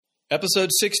Episode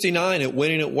 69 at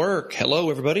Winning at Work. Hello,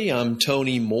 everybody. I'm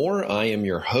Tony Moore. I am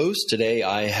your host. Today,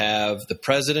 I have the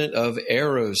president of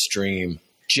AeroStream,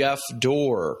 Jeff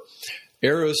Dorr.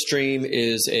 AeroStream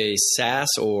is a SaaS,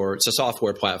 or it's a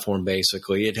software platform,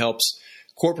 basically. It helps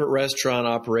corporate restaurant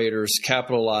operators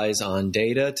capitalize on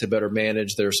data to better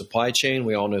manage their supply chain.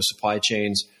 We all know supply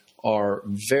chains are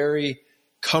very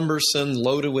cumbersome,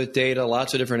 loaded with data,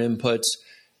 lots of different inputs.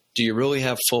 Do you really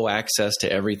have full access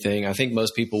to everything? I think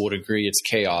most people would agree it's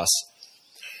chaos.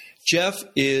 Jeff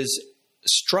is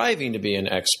striving to be an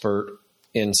expert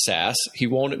in SaaS. He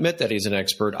won't admit that he's an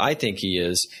expert. I think he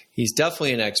is. He's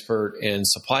definitely an expert in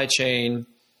supply chain,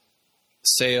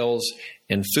 sales,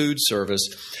 and food service.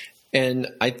 And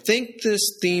I think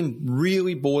this theme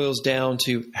really boils down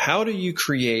to how do you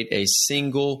create a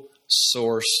single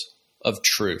source of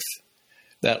truth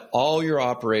that all your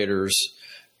operators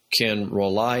can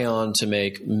rely on to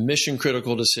make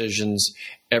mission-critical decisions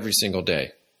every single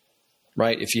day,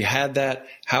 right? If you had that,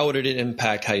 how would it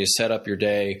impact how you set up your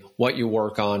day, what you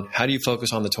work on? How do you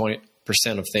focus on the 20%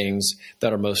 of things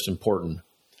that are most important?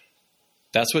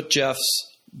 That's what Jeff's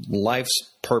life's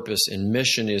purpose and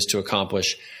mission is to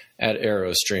accomplish at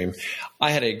AeroStream.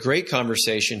 I had a great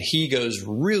conversation. He goes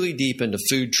really deep into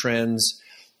food trends,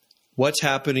 what's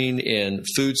happening in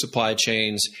food supply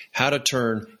chains, how to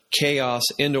turn chaos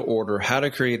into order, how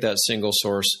to create that single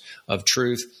source of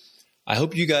truth. I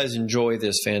hope you guys enjoy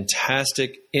this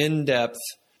fantastic, in-depth,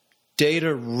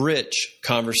 data-rich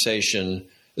conversation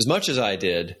as much as I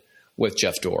did with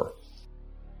Jeff Dorr.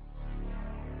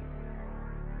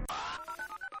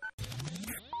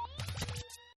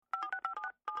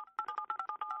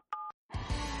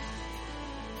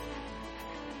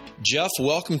 Jeff,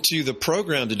 welcome to the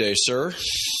program today, sir.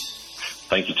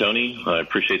 Thank you, Tony. I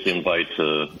appreciate the invite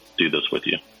to do this with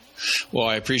you. Well,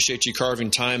 I appreciate you carving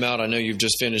time out. I know you've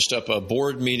just finished up a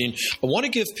board meeting. I want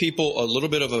to give people a little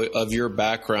bit of your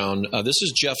background. This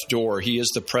is Jeff Dorr. He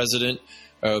is the president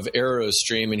of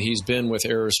AeroStream, and he's been with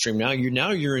AeroStream.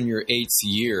 Now you're in your 8th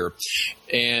year.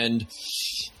 And,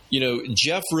 you know,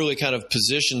 Jeff really kind of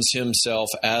positions himself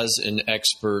as an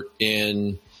expert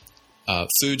in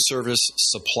food service,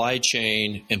 supply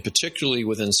chain, and particularly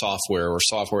within software or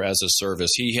software as a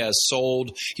service. He's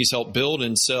helped build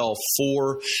and sell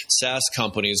 4 SaaS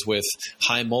companies with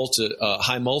high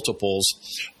multiples,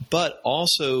 but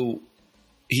also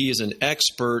he is an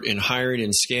expert in hiring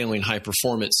and scaling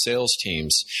high-performance sales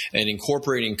teams and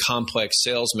incorporating complex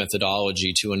sales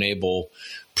methodology to enable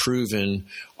proven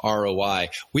ROI.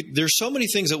 There's so many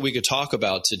things that we could talk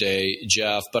about today,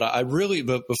 Jeff, but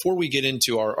but before we get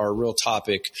into our real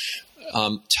topic,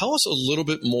 tell us a little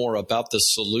bit more about the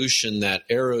solution that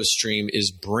AeroStream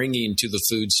is bringing to the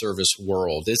food service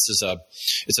world. It's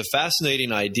a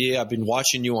fascinating idea. I've been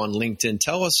watching you on LinkedIn.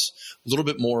 Tell us a little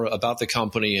bit more about the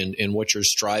company and what you're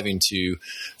striving to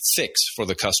fix for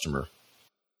the customer.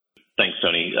 Thanks,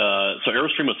 Tony. So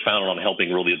AeroStream was founded on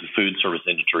helping really the food service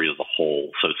industry as a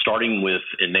whole. So starting with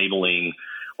enabling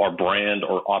our brand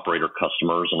or operator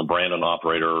customers, and a brand and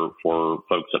operator for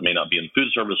folks that may not be in food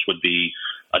service would be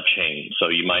a chain. So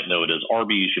you might know it as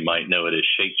Arby's, you might know it as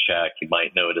Shake Shack, you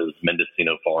might know it as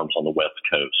Mendocino Farms on the West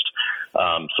Coast.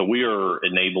 So we are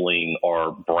enabling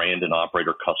our brand and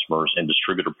operator customers and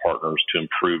distributor partners to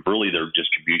improve really their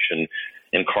distribution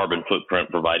and carbon footprint,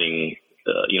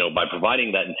 by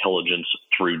providing that intelligence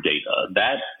through data.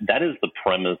 That is the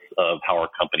premise of how our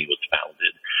company was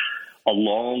founded.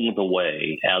 Along the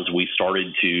way, as we started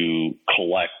to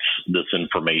collect this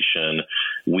information,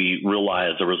 we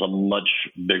realized there was a much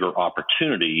bigger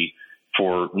opportunity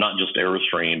for not just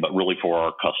AeroStream, but really for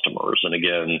our customers. And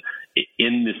again,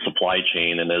 in the supply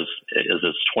chain, and as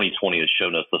this 2020 has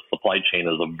shown us, the supply chain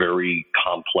is a very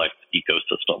complex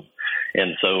ecosystem.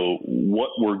 And so what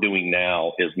we're doing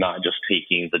now is not just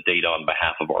taking the data on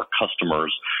behalf of our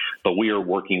customers, but we are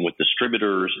working with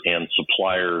distributors and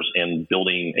suppliers and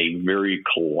building a very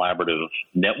collaborative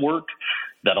network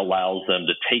that allows them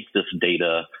to take this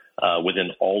data within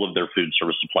all of their food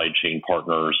service supply chain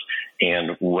partners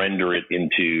and render it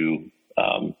into,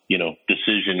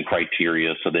 decision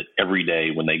criteria so that every day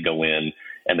when they go in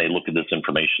and they look at this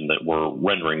information that we're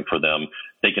rendering for them,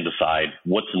 they can decide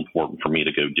what's important for me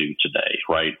to go do today,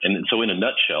 right? And so in a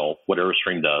nutshell, what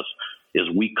AeroStream does is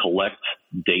we collect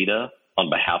data on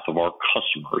behalf of our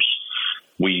customers.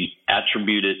 We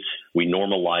attribute it, we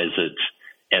normalize it,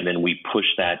 and then we push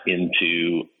that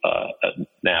into an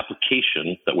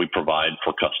application that we provide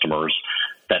for customers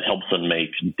that helps them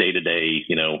make day-to-day,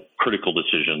 critical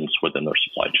decisions within their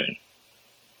supply chain.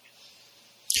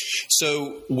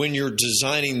 So when you're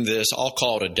designing this, I'll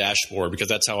call it a dashboard because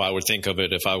that's how I would think of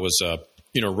it if I was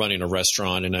running a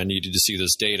restaurant and I needed to see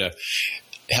this data.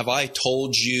 Have I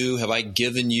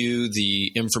given you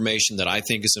the information that I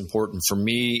think is important for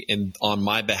me and on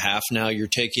my behalf now you're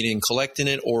taking and collecting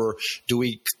it? Or do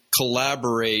we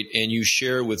collaborate and you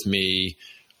share with me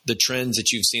the trends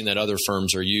that you've seen that other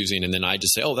firms are using, and then I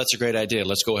just say, oh, that's a great idea,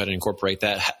 let's go ahead and incorporate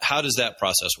that? How does that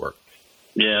process work?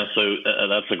 Yeah, so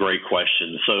that's a great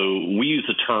question. So we use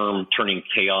the term turning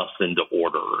chaos into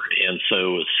order. And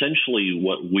so essentially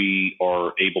what we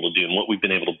are able to do and what we've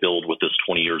been able to build with this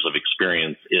 20 years of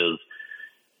experience is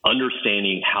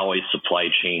understanding how a supply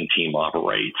chain team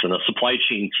operates. And a supply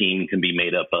chain team can be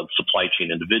made up of supply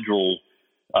chain individuals,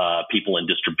 people in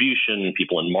distribution,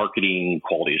 people in marketing,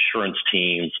 quality assurance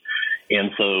teams.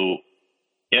 And so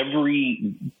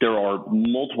there are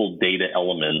multiple data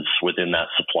elements within that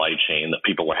supply chain that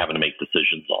people are having to make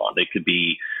decisions on. They could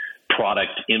be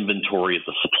product inventory at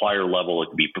the supplier level. It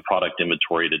could be product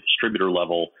inventory at a distributor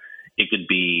level. It could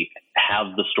be,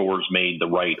 have the stores made the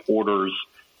right orders?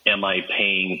 Am I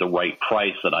paying the right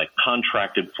price that I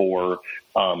contracted for?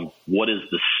 What is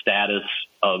the status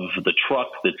of the truck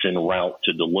that's en route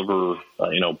to deliver,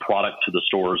 product to the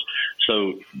stores?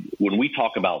 So when we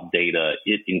talk about data,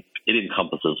 it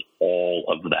encompasses all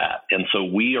of that. And so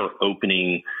we are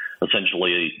opening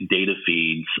essentially data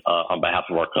feeds on behalf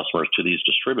of our customers to these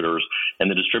distributors, and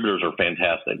the distributors are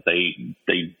fantastic.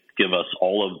 They give us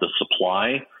all of the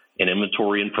supply and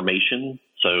inventory information.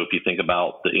 So if you think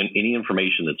about any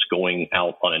information that's going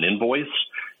out on an invoice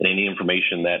and any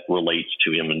information that relates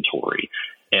to inventory.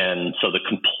 And so the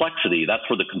complexity, that's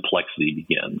where the complexity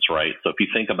begins, right? So if you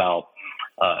think about,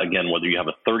 again, whether you have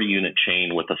a 30-unit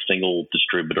chain with a single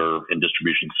distributor in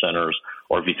distribution centers,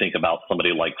 or if you think about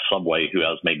somebody like Subway who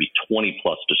has maybe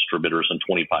 20-plus distributors and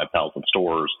 25,000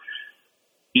 stores,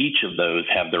 each of those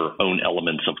have their own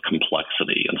elements of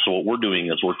complexity. And so what we're doing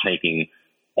is we're taking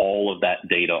all of that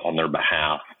data on their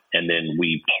behalf, and then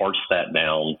we parse that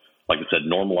down, like I said,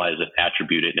 normalize it,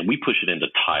 attribute it, and we push it into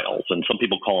tiles. And some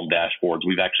people call them dashboards.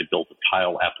 We've actually built a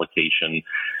tile application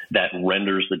that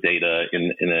renders the data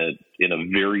in a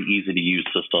very easy to use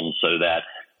system, so that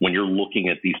when you're looking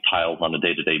at these tiles on a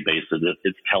day-to-day basis,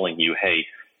 it's telling you, hey,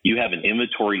 you have an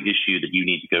inventory issue that you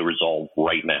need to go resolve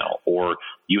right now, or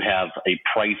you have a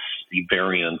price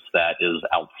variance that is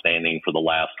outstanding for the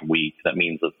last week. That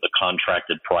means that the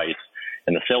contracted price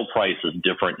and the sale price is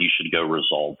different. You should go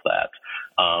resolve that.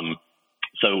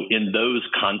 So in those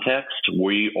contexts,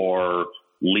 we are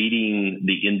leading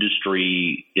the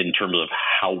industry in terms of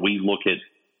how we look at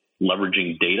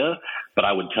leveraging data. But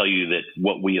I would tell you that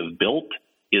what we have built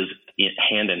is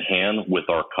hand in hand with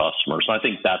our customers. And I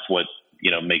think that's what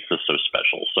makes us so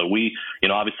special. So we,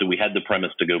 obviously we had the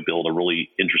premise to go build a really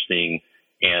interesting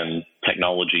and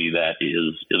technology that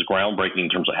is groundbreaking in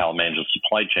terms of how it manages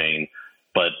supply chain,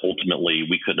 but ultimately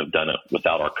we couldn't have done it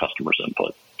without our customers'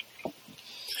 input.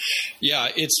 Yeah,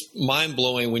 it's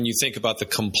mind-blowing when you think about the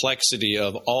complexity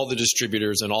of all the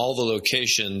distributors and all the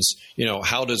locations.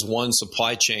 How does one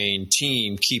supply chain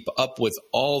team keep up with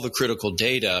all the critical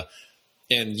data?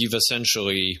 And you've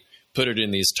essentially put it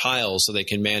in these tiles so they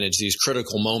can manage these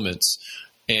critical moments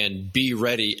and be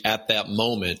ready at that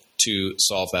moment to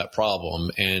solve that problem.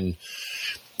 And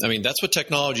I mean, that's what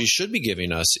technology should be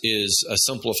giving us, is a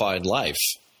simplified life.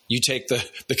 You take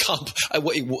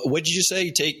what did you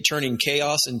say? Turning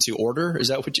chaos into order? Is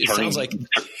that what it sounds like?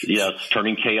 Yes,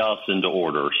 turning chaos into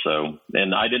order. So,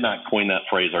 and I did not coin that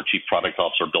phrase. Our chief product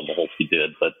officer, Bill Maholsky, did,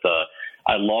 but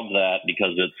I love that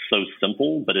because it's so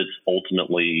simple, but it's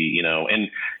ultimately, and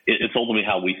it's ultimately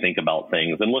how we think about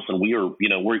things. And listen, we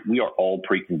are all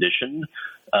preconditioned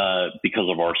because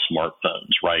of our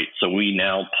smartphones, right? So we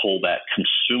now pull that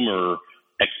consumer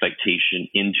expectation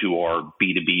into our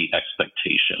B2B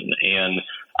expectation. And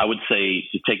I would say,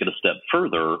 to take it a step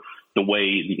further, the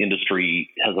way the industry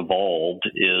has evolved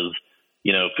is,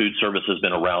 food service has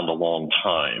been around a long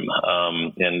time.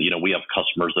 And, we have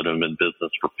customers that have been in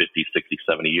business for 50, 60,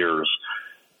 70 years.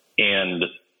 And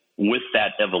with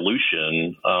that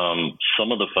evolution,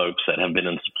 some of the folks that have been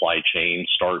in supply chain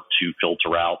start to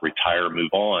filter out, retire,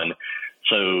 move on.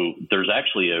 So there's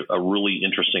actually a really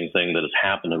interesting thing that has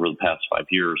happened over the past 5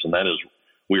 years, and that is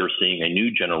we are seeing a new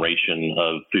generation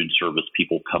of food service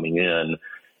people coming in.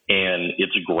 And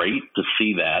it's great to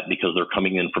see that because they're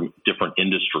coming in from different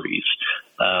industries.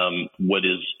 What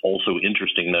is also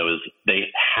interesting, though, is they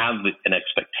have an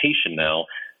expectation now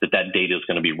that data is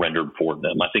going to be rendered for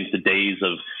them. I think the days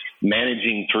of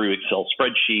managing through Excel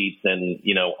spreadsheets and,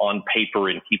 on paper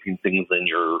and keeping things in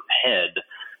your head,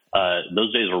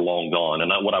 those days are long gone.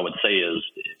 And what I would say is,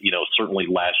 certainly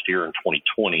last year in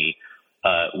 2020,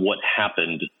 what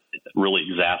happened really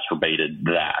exacerbated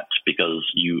that, because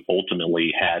you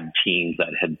ultimately had teams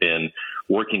that had been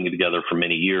working together for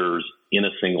many years in a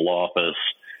single office,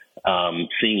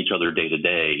 seeing each other day to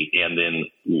day. And then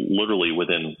literally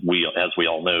within, as we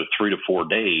all know, 3 to 4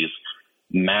 days,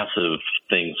 massive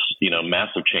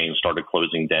chains started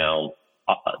closing down.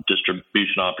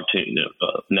 Distribution opportunity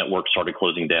networks started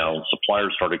closing down,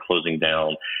 suppliers started closing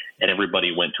down, and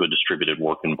everybody went to a distributed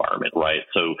work environment, right?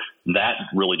 So that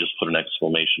really just put an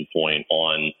exclamation point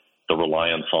on the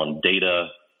reliance on data,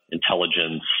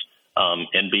 intelligence,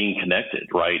 and being connected,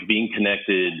 right? Being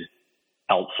connected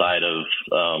outside of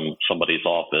somebody's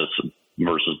office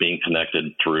versus being connected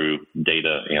through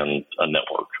data and a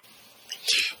network.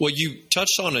 Well, you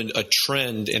touched on a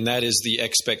trend, and that is the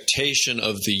expectation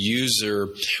of the user.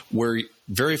 We're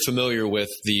very familiar with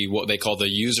what they call the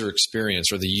user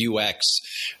experience, or the UX.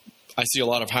 I see a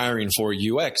lot of hiring for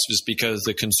UX just because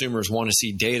the consumers want to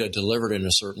see data delivered in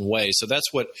a certain way. So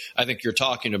that's what I think you're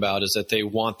talking about, is that they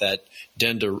want that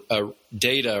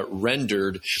data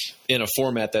rendered in a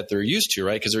format that they're used to,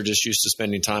 right? Because they're just used to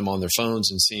spending time on their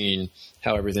phones and seeing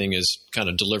how everything is kind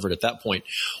of delivered at that point.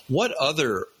 What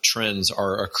other trends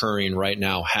are occurring right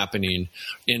now happening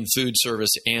in food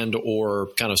service and or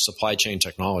kind of supply chain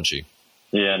technology?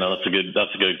 Yeah, no, that's a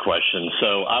good question.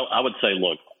 So I would say,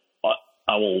 look,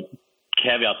 I will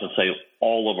caveat and say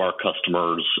all of our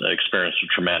customers experienced a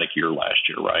traumatic year last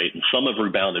year, right? And some have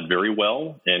rebounded very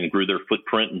well and grew their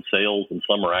footprint and sales, and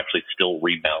some are actually still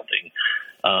rebounding.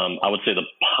 I would say the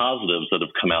positives that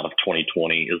have come out of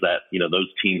 2020 is that, those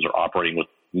teams are operating with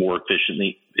more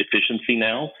efficiency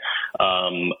now.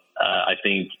 I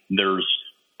think there's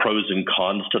pros and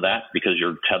cons to that because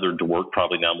you're tethered to work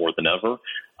probably now more than ever.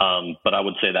 But I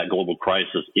would say that global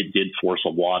crisis, it did force a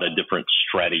lot of different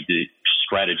strategy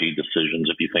decisions,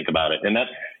 if you think about it. And that,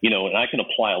 and I can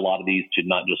apply a lot of these to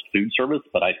not just food service,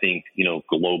 but I think,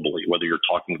 globally, whether you're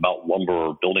talking about lumber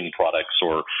or building products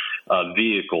or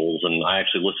vehicles. And I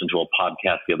actually listened to a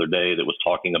podcast the other day that was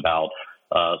talking about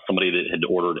somebody that had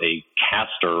ordered a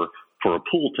caster for a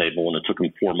pool table, and it took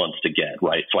them 4 months to get,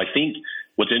 right? So I think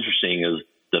what's interesting is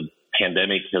the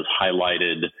pandemic has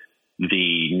highlighted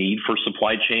the need for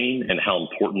supply chain and how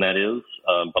important that is,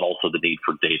 but also the need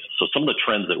for data. So some of the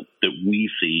trends that we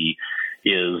see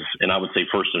is, and I would say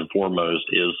first and foremost,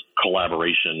 is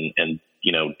collaboration and,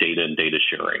 data and data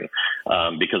sharing.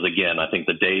 Because again, I think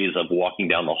the days of walking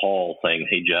down the hall saying,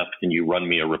 "Hey, Jeff, can you run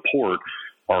me a report?"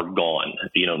 are gone.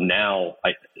 Now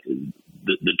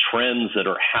the trends that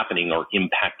are happening are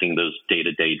impacting those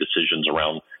day-to-day decisions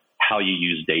around how you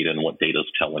use data and what data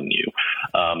is telling you.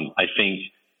 I think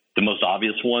the most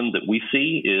obvious one that we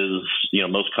see is,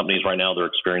 most companies right now, they're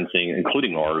experiencing,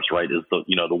 including ours, right, is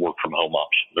the work from home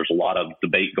option. There's a lot of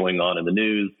debate going on in the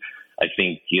news. I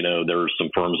think, there are some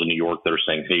firms in New York that are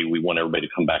saying, "Hey, we want everybody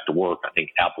to come back to work." I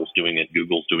think Apple's doing it.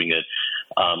 Google's doing it.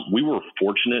 We were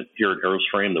fortunate here at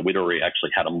Aerostream that we'd already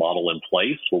actually had a model in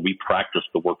place where we practiced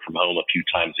the work from home a few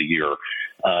times a year.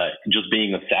 Just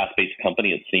being a SaaS-based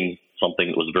company, it seemed something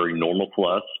that was very normal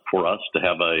for us to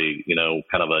have a,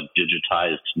 kind of a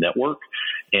digitized network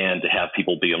and to have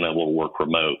people be able to work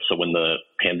remote. So when the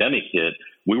pandemic hit,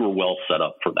 we were well set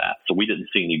up for that. So we didn't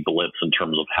see any blips in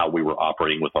terms of how we were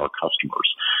operating with our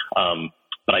customers.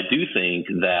 But I do think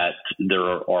that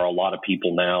there are a lot of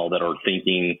people now that are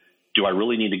thinking, do I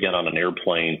really need to get on an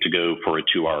airplane to go for a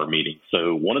 2-hour meeting?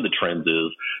 So one of the trends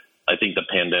is, I think the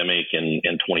pandemic and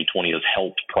 2020 has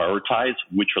helped prioritize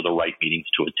which are the right meetings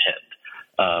to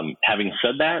attend. Having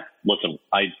said that, listen,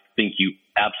 I think you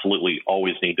absolutely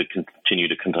always need to continue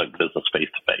to conduct business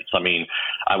face-to-face. I mean,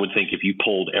 I would think if you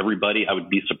polled everybody, I would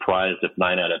be surprised if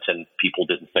 9 out of 10 people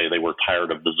didn't say they were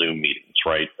tired of the Zoom meetings,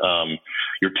 right?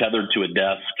 You're tethered to a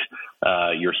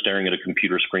desk. You're staring at a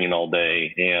computer screen all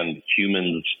day, and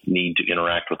humans need to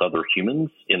interact with other humans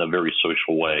in a very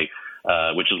social way,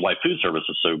 which is why food service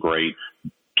is so great.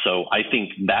 So I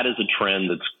think that is a trend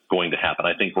that's going to happen.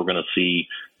 I think we're going to see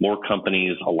more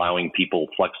companies allowing people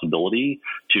flexibility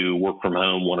to work from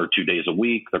home 1 or 2 days a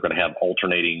week. They're going to have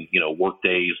alternating, work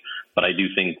days. But I do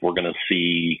think we're going to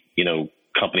see,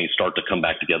 companies start to come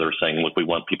back together saying, look, we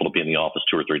want people to be in the office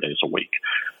 2 or 3 days a week.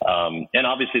 And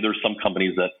obviously there's some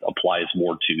companies that applies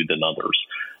more to than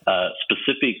others.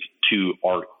 Specific to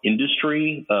our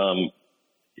industry,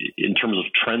 in terms of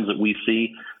trends that we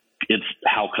see, it's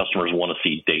how customers want to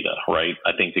see data, right?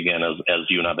 I think, again, as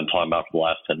you and I have been talking about for the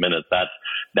last 10 minutes,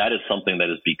 that is something that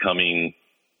is becoming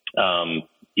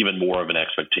even more of an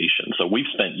expectation. So we've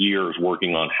spent years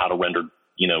working on how to render,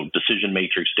 decision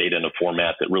matrix data in a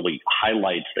format that really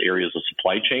highlights the areas of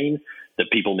supply chain that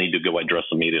people need to go address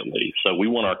immediately. So we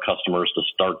want our customers to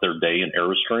start their day in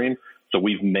Aerostream So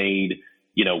we've made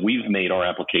our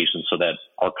applications so that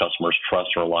our customers trust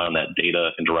or rely on that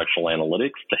data and directional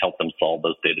analytics to help them solve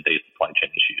those day-to-day supply chain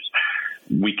issues.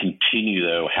 We continue,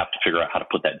 though, have to figure out how to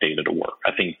put that data to work.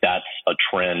 I think that's a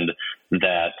trend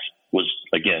that was,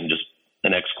 again, just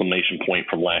an exclamation point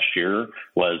from last year,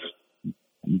 was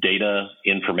data,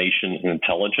 information, and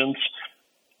intelligence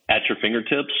at your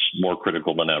fingertips, more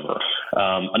critical than ever.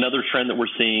 Another trend that we're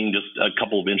seeing, just a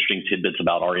couple of interesting tidbits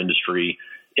about our industry.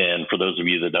 And for those of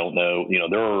you that don't know,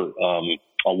 there are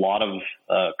a lot of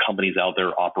companies out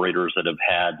there, operators that have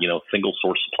had, single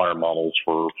source supplier models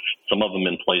for some of them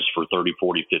in place for 30,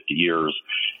 40, 50 years.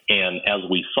 And as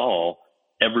we saw,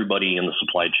 everybody in the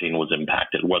supply chain was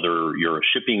impacted, whether you're a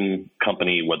shipping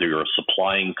company, whether you're a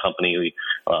supplying company,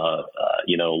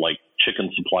 like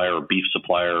chicken supplier or beef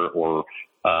supplier, or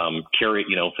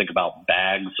think about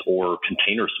bags or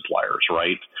container suppliers,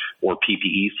 right? Or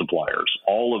PPE suppliers.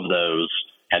 All of those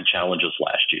had challenges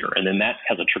last year. And then that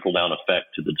has a trickle-down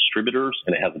effect to the distributors,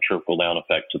 and it has a trickle-down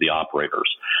effect to the operators.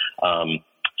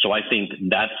 So I think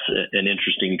that's an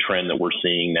interesting trend that we're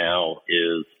seeing now,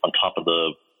 is on top of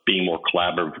the being more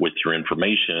collaborative with your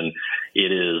information,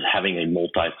 it is having a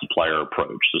multi-supplier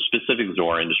approach. So specific to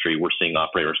our industry, we're seeing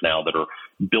operators now that are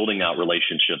building out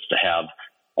relationships to have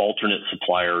alternate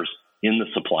suppliers in the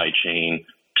supply chain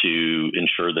to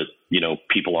ensure that,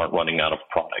 people aren't running out of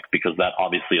product, because that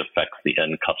obviously affects the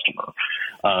end customer.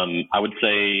 I would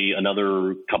say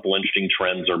another couple interesting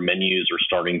trends are menus are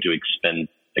starting to expand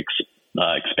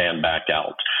back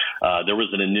out. There was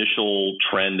an initial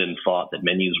trend and thought that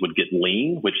menus would get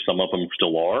lean, which some of them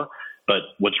still are.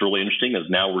 But what's really interesting is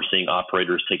now we're seeing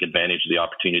operators take advantage of the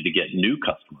opportunity to get new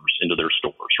customers into their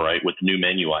stores, right, with new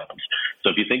menu items. So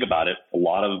if you think about it, a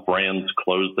lot of brands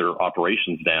closed their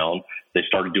operations down. They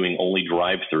started doing only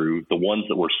drive-through. The ones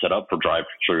that were set up for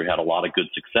drive-through had a lot of good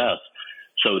success.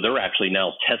 So they're actually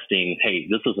now testing, hey,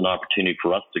 this is an opportunity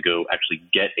for us to go actually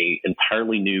get a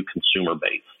entirely new consumer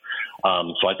base.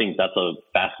 So I think that's a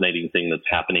fascinating thing that's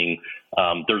happening.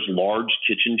 There's large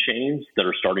kitchen chains that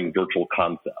are starting virtual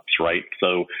concepts, right?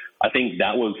 So I think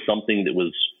that was something that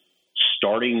was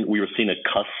starting. We were seeing a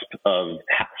cusp of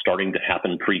starting to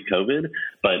happen pre-COVID,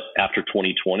 but after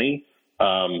 2020,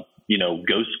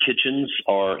 ghost kitchens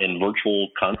in virtual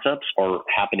concepts are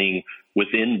happening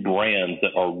within brands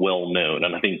that are well known,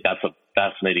 and I think that's a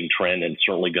fascinating trend, and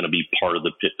certainly going to be part of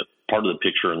the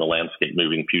picture in the landscape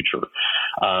moving future.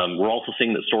 We're also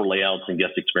seeing that store layouts and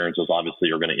guest experiences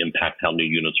obviously are going to impact how new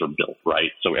units are built,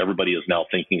 right? So everybody is now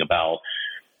thinking about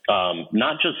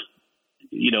not just,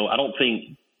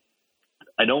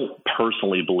 I don't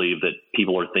personally believe that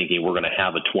people are thinking we're going to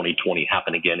have a 2020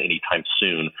 happen again anytime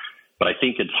soon, but I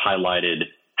think it's highlighted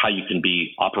how you can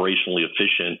be operationally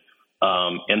efficient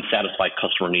and satisfy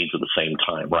customer needs at the same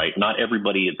time, right? Not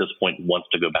everybody at this point wants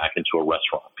to go back into a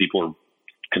restaurant. People are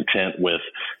content with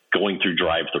going through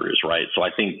drive-thrus, right? So I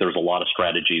think there's a lot of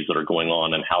strategies that are going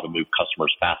on how to move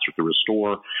customers faster through a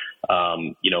store.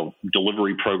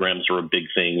 Delivery programs are a big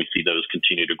thing. We see those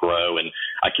continue to grow. And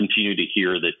I continue to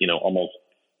hear that, almost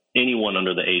anyone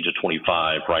under the age of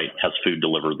 25, right, has food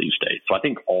delivered these days. So I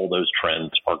think all those trends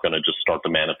are going to just start to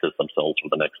manifest themselves for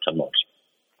the next 10 months.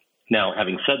 Now,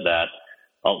 having said that,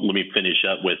 let me finish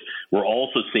up with, we're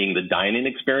also seeing the dine-in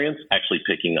experience actually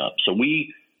picking up. So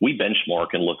we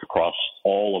benchmark and look across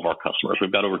all of our customers.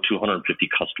 We've got over 250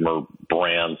 customer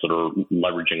brands that are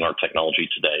leveraging our technology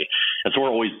today. And so we're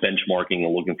always benchmarking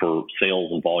and looking for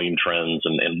sales and volume trends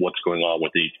and what's going on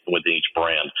with each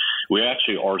brand. We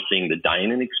actually are seeing the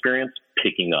dine-in experience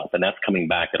picking up, and that's coming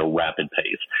back at a rapid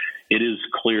pace. It is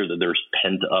clear that there's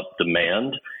pent-up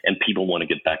demand, and people want to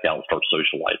get back out and start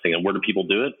socializing. And where do people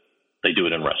do it? They do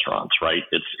it in restaurants, right?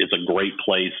 It's a great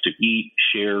place to eat,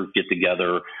 share, get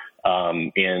together,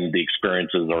 and the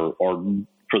experiences are,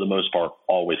 for the most part,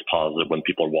 always positive when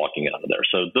people are walking out of there.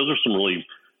 So those are some really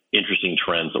interesting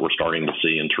trends that we're starting to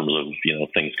see in terms of,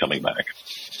 things coming back.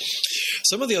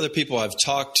 Some of the other people I've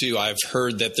talked to, I've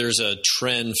heard that there's a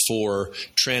trend for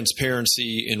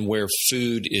transparency in where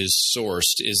food is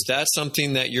sourced. Is that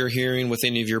something that you're hearing with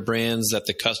any of your brands, that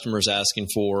the customer's asking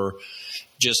for,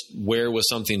 just where was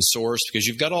something sourced? Because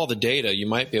you've got all the data, you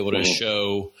might be able to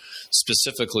show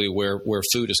specifically where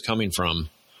food is coming from.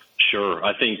 Sure.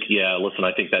 I think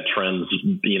that trend,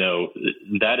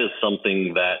 that is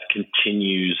something that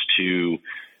continues to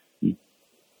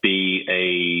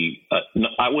be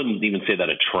I wouldn't even say that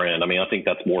a trend. I mean, I think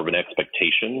that's more of an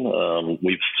expectation.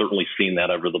 We've certainly seen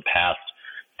that over the past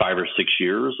 5 or 6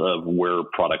 years of where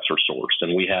products are sourced.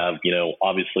 And we have,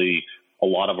 obviously a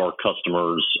lot of our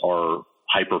customers are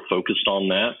hyper-focused on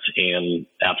that and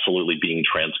absolutely being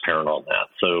transparent on that.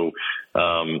 So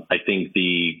I think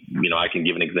I can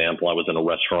give an example. I was in a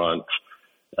restaurant.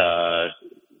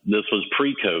 This was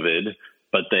pre-COVID,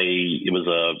 but it was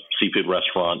a seafood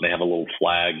restaurant. They have a little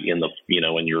flag in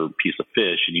in your piece of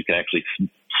fish, and you can actually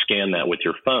scan that with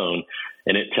your phone,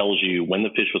 and it tells you when the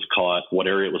fish was caught, what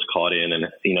area it was caught in, and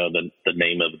the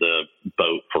name of the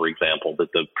boat, for example, that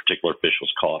the particular fish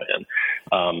was caught in.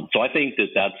 So I think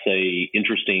that that's a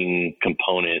interesting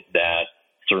component that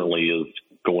certainly is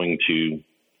going to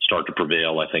start to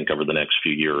prevail, I think, over the next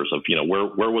few years of,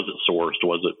 where was it sourced?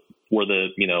 Were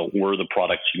the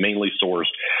products humanely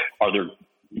sourced? Are there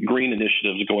green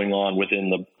initiatives going on within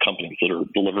the companies that are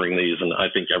delivering these? And I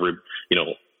think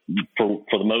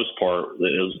for the most part,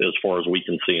 as far as we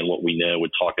can see and what we know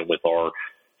with talking with our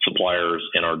suppliers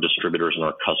and our distributors and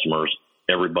our customers,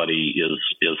 everybody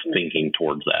is thinking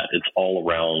towards that. It's all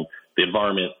around the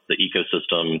environment, the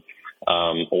ecosystem.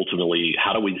 Ultimately,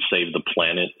 how do we save the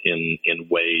planet in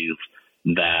ways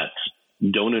that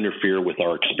don't interfere with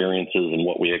our experiences and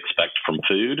what we expect from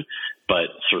food, but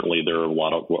certainly there are a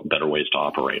lot of better ways to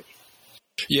operate.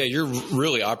 Yeah, you're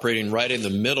really operating right in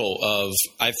the middle of,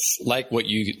 I like what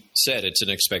you said, it's an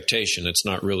expectation. It's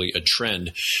not really a trend.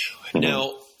 Mm-hmm.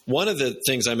 Now, one of the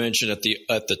things I mentioned at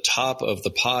the top of the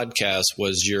podcast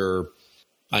was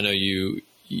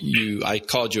I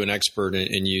called you an expert,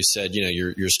 and you said,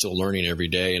 you're still learning every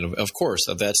day. And of course,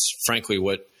 that's frankly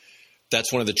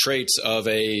that's one of the traits of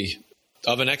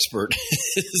an expert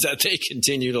is that they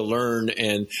continue to learn,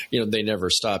 and they never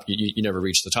stop. You never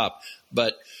reach the top.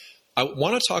 But I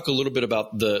want to talk a little bit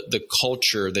about the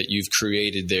culture that you've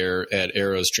created there at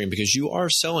AeroStream, because you are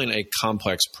selling a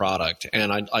complex product,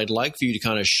 and I'd like for you to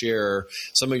kind of share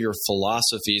some of your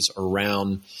philosophies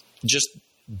around just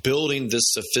building this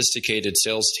sophisticated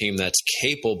sales team that's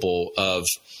capable of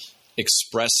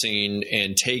expressing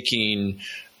and taking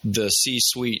the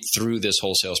C-suite through this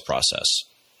whole sales process.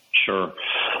 Sure.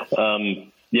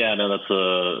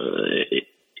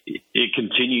 It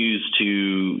continues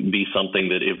to be something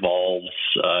that evolves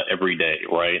every day,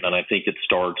 right? And I think it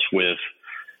starts with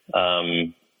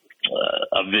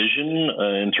a vision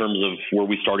in terms of where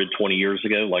we started 20 years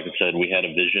ago. Like I said, we had a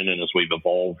vision, and as we've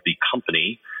evolved the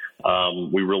company,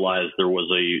 we realized there was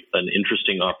an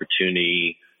interesting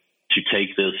opportunity to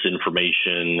take this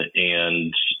information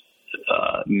and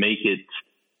make it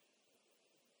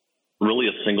really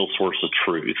a single source of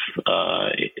truth,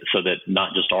 so that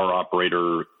not just our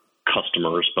operator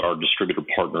customers, but our distributor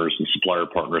partners and supplier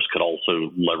partners could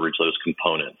also leverage those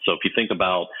components. So if you think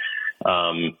about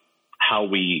how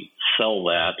we sell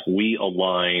that, we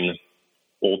align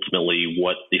ultimately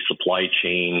what the supply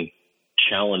chain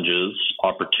challenges,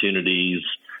 opportunities,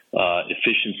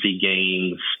 efficiency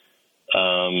gains,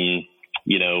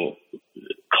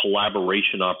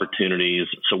 collaboration opportunities.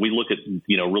 So we look at,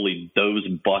 really those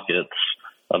buckets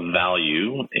of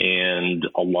value and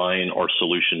align our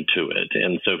solution to it.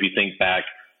 And so if you think back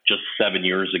just 7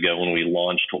 years ago when we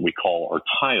launched what we call our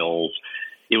tiles,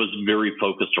 it was very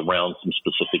focused around some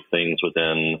specific things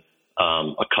within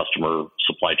a customer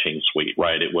supply chain suite,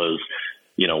 right? It was,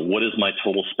 what is my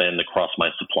total spend across my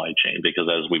supply chain? Because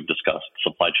as we've discussed,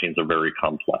 supply chains are very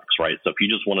complex, right? So if you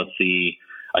just want to see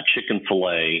a chicken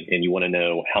fillet and you want to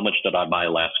know how much did I buy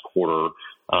last quarter,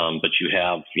 but you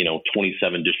have,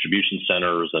 27 distribution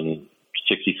centers and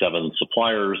 67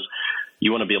 suppliers,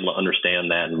 you want to be able to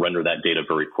understand that and render that data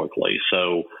very quickly.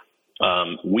 So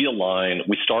we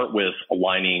start with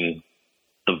aligning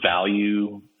the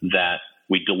value that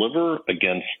we deliver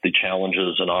against the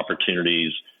challenges and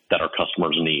opportunities that our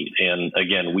customers need. And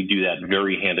again, we do that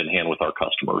very hand in hand with our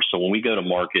customers. So when we go to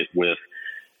market with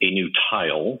a new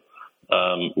tile,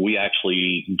 we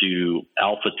actually do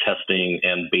alpha testing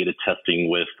and beta testing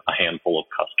with a handful of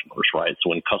customers, right? So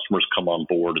when customers come on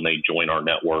board and they join our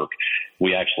network,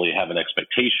 we actually have an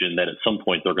expectation that at some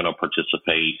point they're going to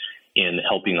participate in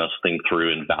helping us think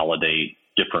through and validate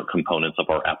different components of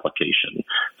our application.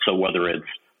 So whether it's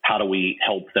how do we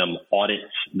help them audit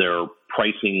their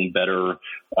pricing better?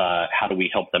 How do we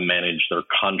help them manage their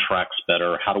contracts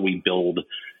better? How do we build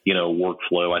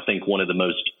workflow? I think one of the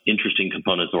most interesting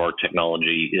components of our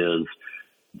technology is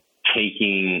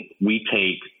we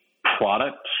take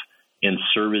product and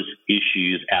service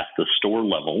issues at the store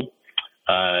level.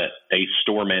 A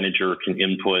store manager can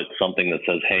input something that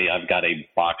says, hey, I've got a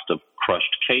box of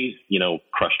crushed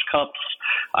cups.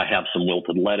 I have some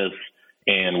wilted lettuce,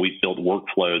 and we've built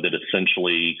workflow that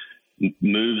essentially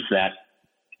moves that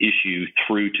issue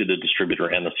through to the distributor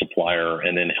and the supplier,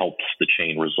 and then helps the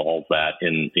chain resolve that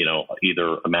in,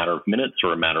 either a matter of minutes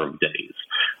or a matter of days.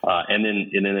 And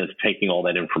then it's taking all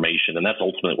that information, and that's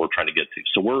ultimately what we're trying to get to.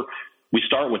 So we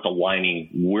start with aligning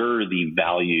where the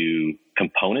value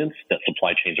components that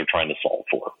supply chains are trying to solve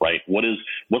for, right?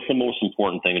 What's the most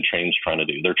important thing a chain's trying to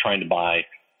do? They're trying to buy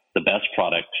the best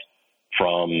product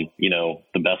from,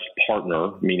 the best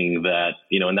partner, meaning that,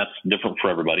 and that's different for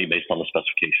everybody based on the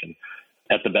specification.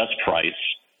 At the best price,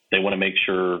 they want to make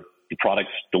sure the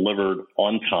product's delivered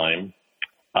on time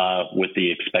with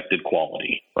the expected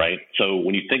quality, right? So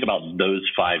when you think about those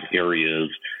 5 areas,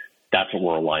 that's what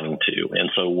we're aligning to. And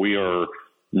so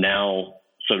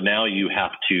now you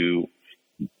have to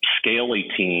scale a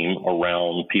team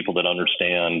around people that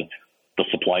understand the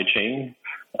supply chain.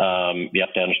 You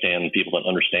have to understand people that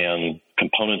understand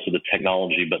components of the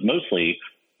technology, but mostly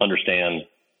understand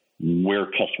where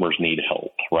customers need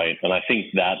help, right? And I think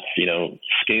that's,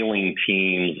 scaling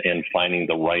teams and finding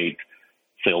the right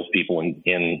salespeople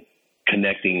and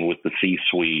connecting with the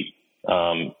C-suite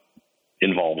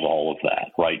involves all of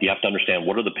that, right? You have to understand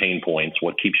what are the pain points,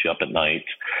 what keeps you up at night,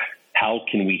 how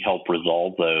can we help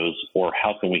resolve those, or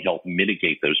how can we help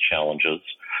mitigate those challenges?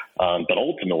 But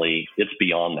ultimately, it's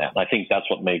beyond that. And I think that's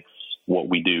what makes what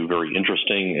we do very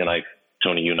interesting. And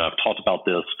Tony, you and I have talked about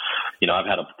this. I've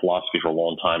had a philosophy for a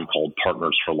long time called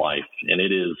Partners for Life. And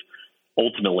it is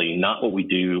ultimately not what we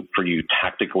do for you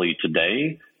tactically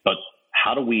today, but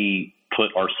how do we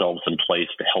put ourselves in place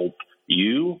to help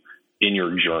you in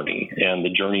your journey? And the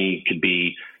journey could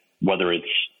be whether it's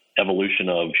evolution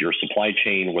of your supply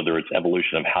chain, whether it's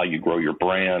evolution of how you grow your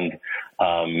brand,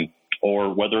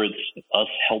 or whether it's us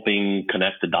helping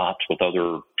connect the dots with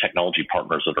other technology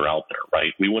partners that are out there,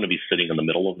 right? We want to be sitting in the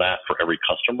middle of that for every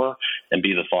customer and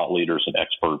be the thought leaders and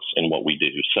experts in what we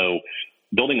do. So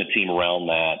building a team around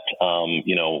that,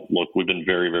 look, we've been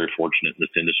very, very fortunate in this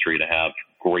industry to have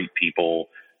great people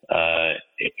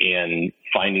and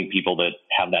finding people that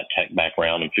have that tech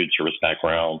background and food service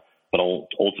background, but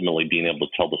ultimately being able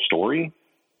to tell the story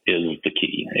is the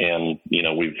key. And,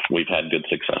 we've had good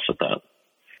success at that.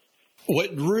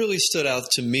 What really stood out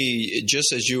to me,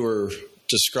 just as you were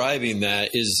describing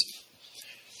that, is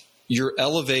you're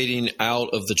elevating out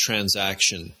of the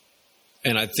transaction.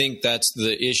 And I think that's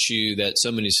the issue that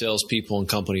so many salespeople and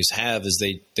companies have, is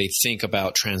they think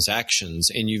about transactions,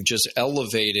 and you've just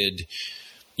elevated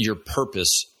your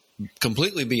purpose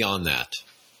completely beyond that.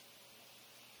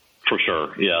 For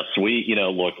sure. Yes. We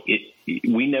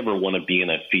never want to be in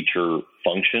a feature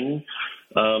function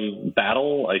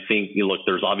battle. I think,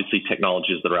 there's obviously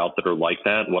technologies that are out that are like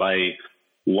that. What I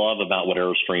love about what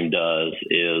AeroStream does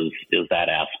is that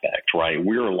aspect, right?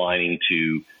 We're aligning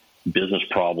to business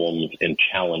problems and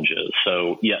challenges.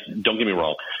 So, yeah, don't get me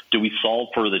wrong. Do we solve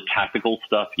for the tactical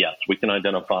stuff? Yes. We can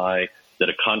identify that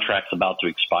a contract's about to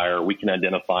expire. We can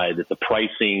identify that the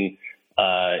pricing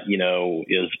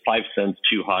is 5 cents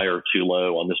too high or too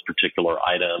low on this particular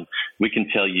item. We can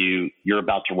tell you you're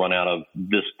about to run out of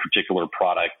this particular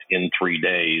product in 3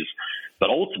 days. But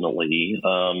ultimately,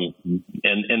 and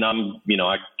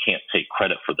I can't take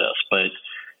credit for this, but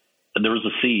there was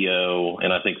a CEO,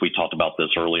 and I think we talked about this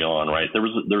early on, right? There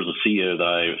was a CEO that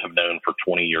I have known for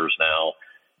 20 years now,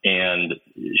 and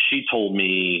she told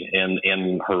me and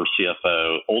her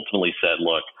CFO ultimately said,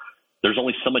 look, there's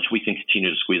only so much we can continue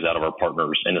to squeeze out of our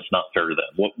partners, and it's not fair to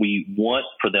them. What we want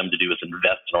for them to do is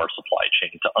invest in our supply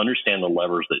chain, to understand the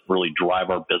levers that really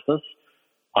drive our business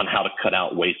on how to cut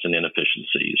out waste and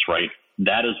inefficiencies, right?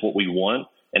 That is what we want,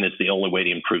 and it's the only way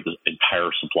to improve the entire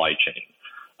supply chain.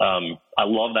 I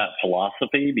love that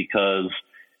philosophy because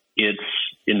it's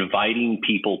inviting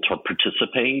people to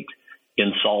participate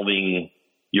in solving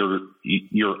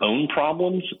your own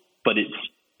problems, but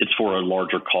it's for a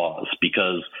larger cause,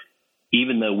 because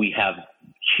even though we have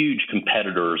huge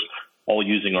competitors all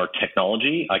using our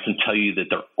technology, I can tell you that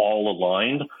they're all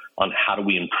aligned on how do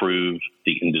we improve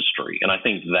the industry. And I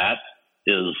think that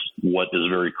is what is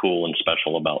very cool and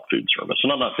special about food service.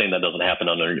 And I'm not saying that doesn't happen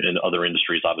in other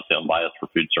industries. Obviously, I'm biased for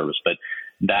food service, but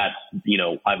that,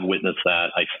 I've witnessed that.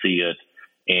 I see it.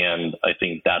 And I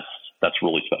think that's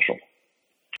really special.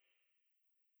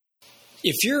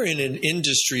 If you're in an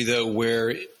industry, though,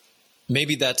 where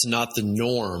maybe that's not the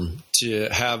norm, to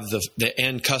have the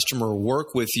end customer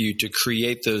work with you to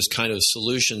create those kind of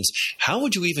solutions, how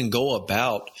would you even go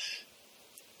about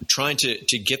trying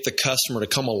to get the customer to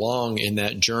come along in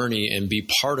that journey and be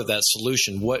part of that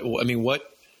solution? What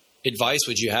advice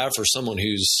would you have for someone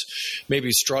who's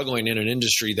maybe struggling in an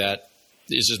industry that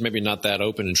is just maybe not that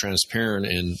open and transparent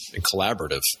and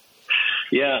collaborative?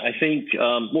 Yeah, I think,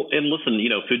 and listen,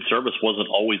 food service wasn't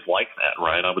always like that,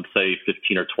 right? I would say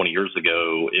 15 or 20 years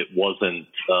ago, it wasn't,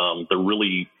 there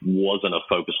really wasn't a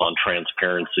focus on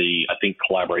transparency. I think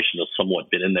collaboration has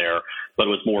somewhat been in there, but it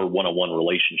was more one-on-one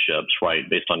relationships, right,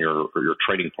 based on your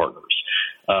trading partners.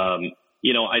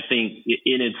 I think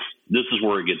this is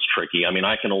where it gets tricky. I mean,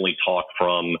 I can only talk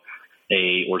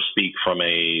speak from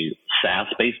a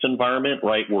SaaS-based environment,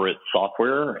 right, where it's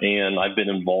software, and I've been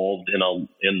involved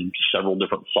in several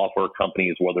different software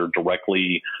companies, whether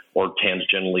directly or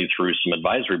tangentially through some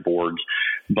advisory boards.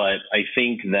 But I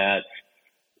think that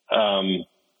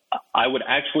I would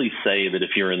actually say that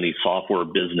if you're in the software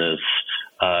business,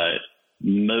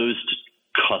 most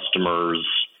customers,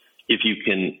 if you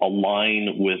can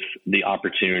align with the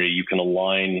opportunity, you can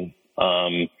align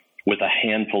with a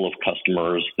handful of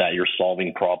customers that you're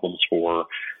solving problems for.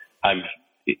 I've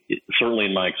certainly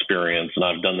in my experience, and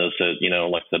I've done this at,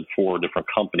 like I said, 4 different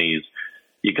companies,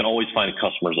 you can always find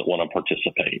customers that want to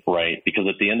participate, right? Because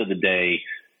at the end of the day,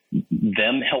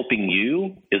 them helping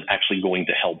you is actually going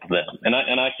to help them. And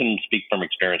I can speak from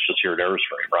experience just here at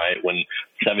AeroStream, right? When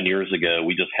 7 years ago,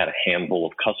 we just had a handful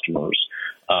of customers.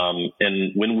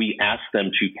 And when we asked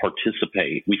them to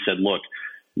participate, we said, look,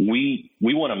 we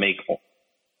want to make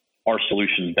our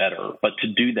solution better, but to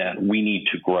do that, we need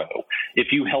to grow.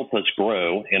 If you help us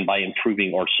grow, and by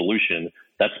improving our solution,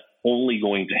 that's only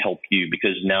going to help you,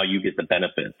 because now you get the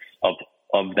benefits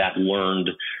of that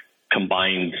learned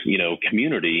combined,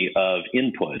 community of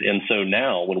input. And so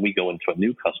now when we go into a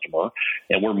new customer,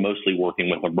 and we're mostly working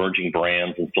with emerging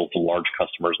brands and still some large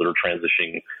customers that are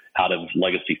transitioning out of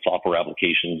legacy software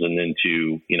applications and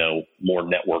into, more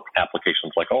network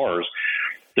applications like ours,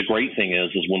 the great thing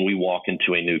is when we walk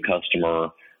into a new customer,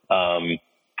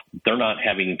 they're not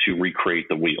having to recreate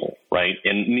the wheel, right?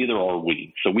 And neither are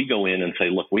we. So we go in and say,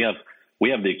 look, we have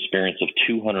the experience of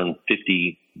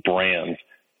 250 brands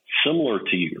similar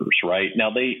to yours, right?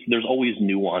 Now, there's always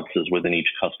nuances within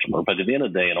each customer, but at the end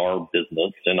of the day, in our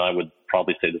business, and I would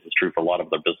probably say this is true for a lot of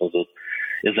their businesses,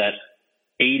 is that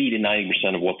 80 to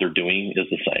 90% of what they're doing is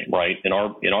the same, right? In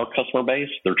our customer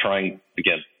base, they're trying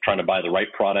to buy the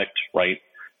right product, right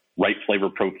flavor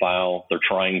profile. They're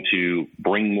trying to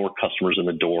bring more customers in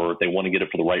the door. They want to get it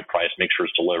for the right price, make sure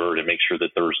it's delivered, and make sure that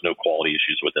there's no quality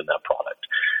issues within that product.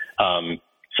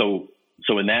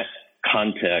 So in that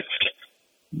context,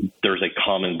 there's a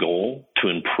common goal to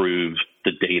improve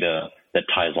the data that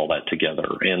ties all that together.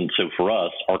 And so for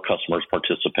us, our customers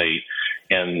participate.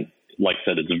 And like I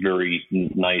said, it's very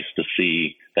nice to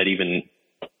see that even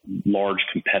large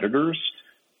competitors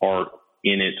are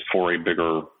in it for a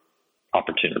bigger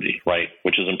opportunity, right?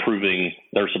 Which is improving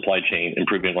their supply chain,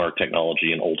 improving our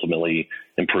technology, and ultimately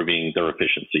improving their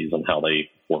efficiencies and how they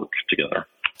work together.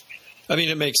 I mean,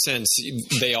 it makes sense.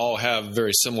 They all have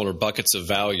very similar buckets of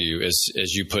value,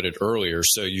 as you put it earlier.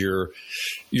 So you're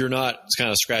not kind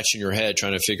of scratching your head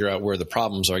trying to figure out where the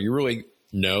problems are. You really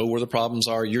know where the problems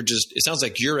are. It sounds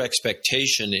like your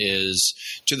expectation is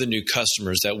to the new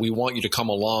customers that we want you to come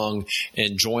along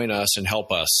and join us and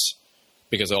help us,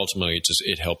 because ultimately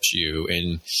it helps you.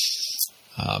 And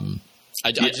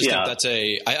I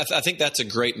think that's a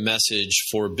great message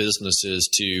for businesses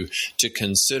to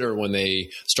consider when they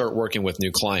start working with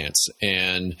new clients.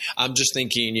 And I'm just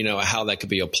thinking, how that could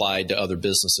be applied to other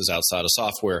businesses outside of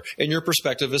software. And your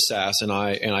perspective is SaaS, and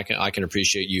I can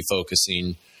appreciate you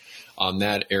focusing on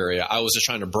that area. I was just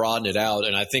trying to broaden it out,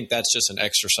 and I think that's just an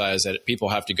exercise that people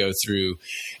have to go through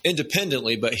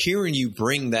independently. But hearing you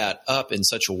bring that up in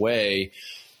such a way,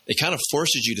 it kind of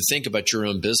forces you to think about your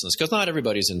own business, because not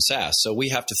everybody's in SaaS. So we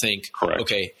have to think, correct,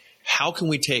 okay, how can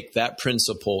we take that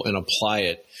principle and apply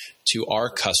it to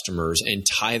our customers and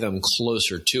tie them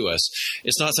closer to us?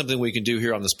 It's not something we can do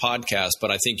here on this podcast, but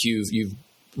I think you've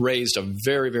raised a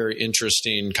very, very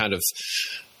interesting kind of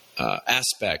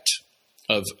aspect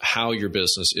of how your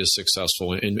business is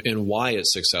successful and why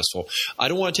it's successful. I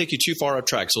don't want to take you too far off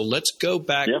track, so let's go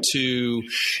back to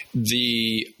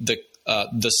the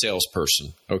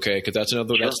salesperson, okay? Because that's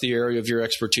the area of your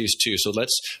expertise too. So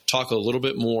let's talk a little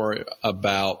bit more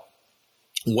about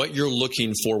what you're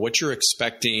looking for, what you're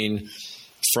expecting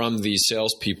from these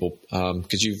salespeople,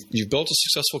 because you've built a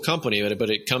successful company,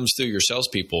 but it comes through your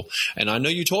salespeople. And I know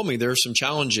you told me there are some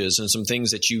challenges and some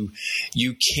things that you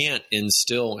can't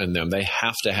instill in them. They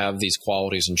have to have these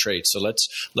qualities and traits. So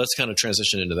let's kind of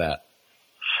transition into that.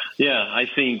 Yeah, I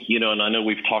think, and I know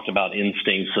we've talked about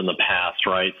instincts in the past,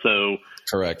 right? So,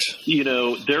 correct.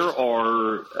 There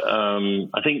are,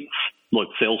 I think, look,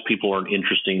 salespeople are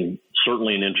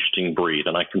certainly an interesting breed,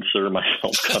 and I consider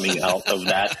myself coming out of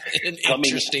that.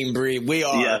 Interesting breed. We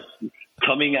are. Yes.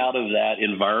 coming out of that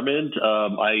environment,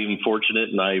 I am fortunate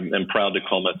and I am proud to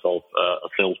call myself a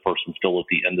salesperson still at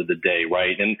the end of the day,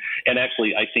 right? And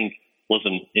actually, I think,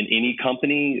 listen, in any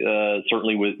company,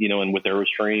 certainly with, and with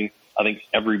Aerostream, I think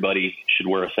everybody should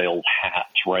wear a sales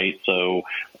hat, right? So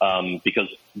because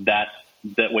that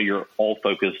way you're all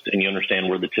focused and you understand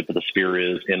where the tip of the spear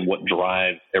is and what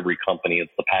drives every company.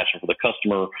 It's the passion for the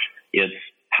customer. It's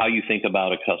how you think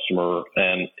about a customer.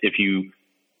 And if you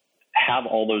have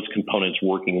all those components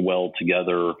working well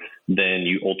together, then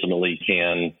you ultimately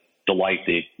can delight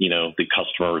the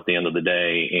customer at the end of the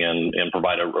day and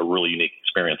provide a really unique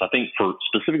experience. I think for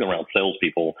specifically around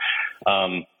salespeople,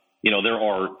 there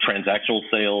are transactional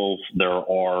sales, there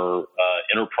are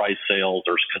enterprise sales,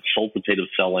 there's consultative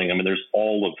selling. I mean, there's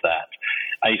all of that.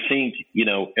 I think,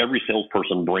 every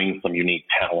salesperson brings some unique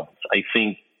talents. I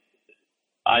think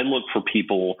I look for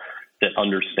people that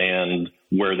understand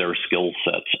where their skill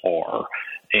sets are.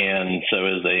 And so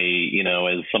as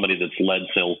somebody that's led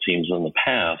sales teams in the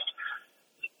past,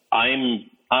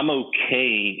 I'm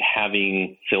okay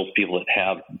having salespeople that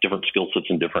have different skill sets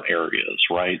in different areas,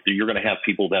 right? You're going to have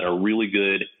people that are really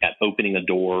good at opening a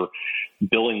door,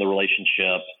 building the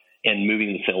relationship, and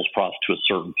moving the sales process to a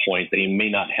certain point. They may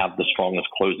not have the strongest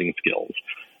closing skills.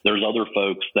 There's other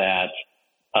folks that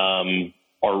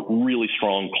are really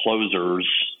strong closers,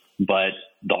 but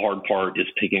the hard part is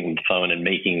picking the phone and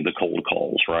making the cold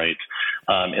calls, right?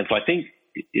 And so I think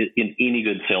in any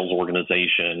good sales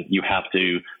organization, you have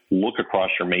to look across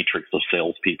your matrix of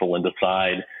salespeople and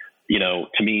decide,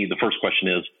 to me, the first question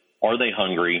is, are they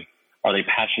hungry? Are they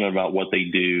passionate about what they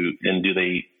do? And do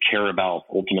they care about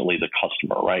ultimately the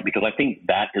customer, right? Because I think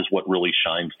that is what really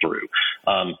shines through.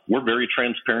 We're very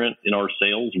transparent in our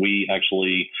sales. We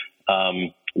actually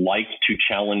like to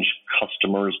challenge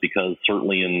customers because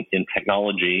certainly in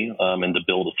technology and to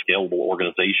build a scalable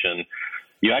organization,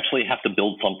 you actually have to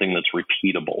build something that's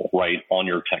repeatable, right, on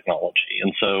your technology.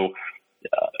 And so,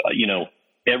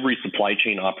 every supply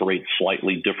chain operates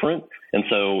slightly different. And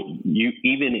so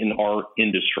even in our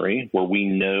industry where we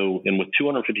know, and with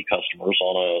 250 customers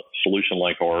on a solution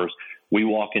like ours, we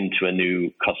walk into a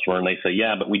new customer and they say,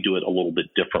 yeah, but we do it a little bit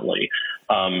differently.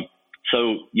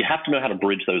 So you have to know how to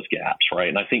bridge those gaps, right?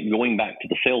 And I think going back to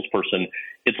the salesperson,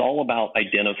 it's all about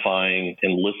identifying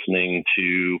and listening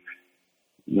to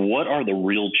what are the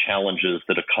real challenges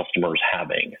that a customer is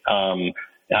having.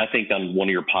 And I think on one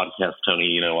of your podcasts,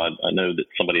 Tony, I know that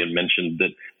somebody had mentioned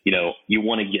that, you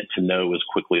want to get to know as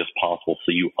quickly as possible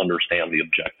so you understand the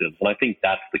objectives. And I think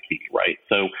that's the key, right?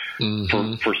 So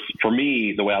for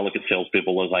me, the way I look at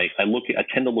salespeople is I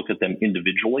tend to look at them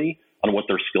individually on what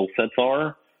their skill sets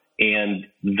are. And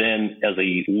then as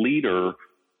a leader,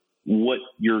 what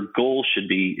your goal should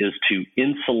be is to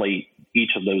insulate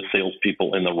each of those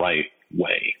salespeople in the right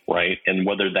way, right? And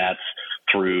whether that's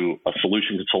through a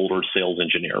solution consultant or sales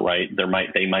engineer, right?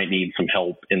 They might need some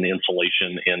help in the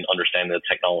insulation and understanding the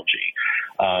technology.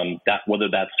 Whether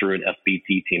that's through an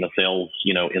SBT team, a sales,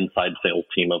 inside sales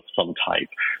team of some type.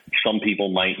 Some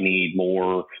people might need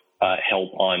more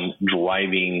help on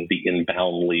driving the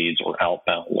inbound leads or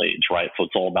outbound leads, right? So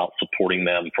it's all about supporting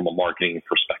them from a marketing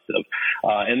perspective.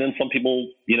 And then some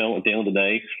people, at the end of the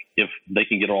day, if they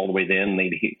can get all the way in,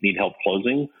 they need help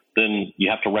closing, then you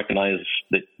have to recognize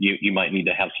that you might need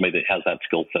to have somebody that has that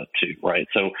skill set too, right?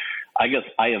 So I guess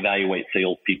I evaluate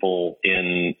salespeople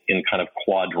in kind of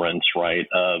quadrants, right,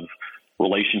 of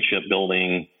relationship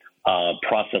building,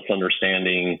 process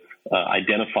understanding,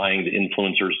 identifying the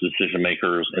influencers, decision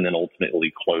makers, and then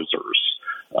ultimately closers.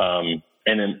 And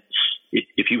then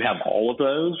if you have all of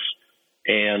those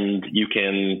and you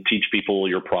can teach people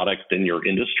your product and your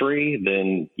industry,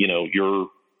 then,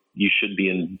 you should be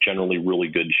in generally really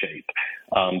good shape.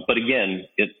 But again,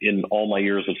 in all my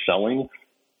years of selling,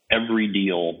 every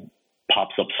deal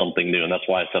pops up something new. And that's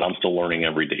why I said I'm still learning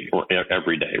every day,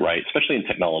 right? Especially in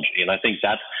technology. And I think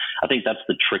that's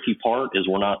the tricky part is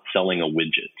we're not selling a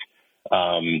widget.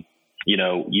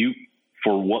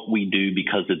 For what we do,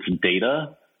 because it's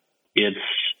data, it's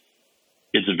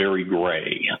very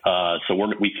gray. So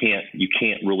you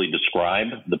can't really describe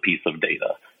the piece of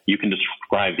data. You can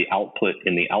describe the output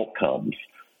and the outcomes,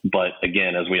 but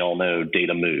again, as we all know,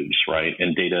 data moves, right?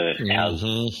 And data has,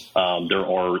 there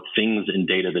are things in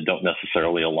data that don't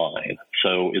necessarily align.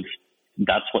 So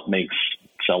that's what makes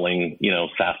selling,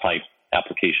 SaaS type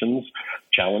applications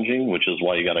challenging, which is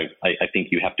why I think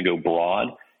you have to go broad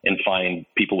and find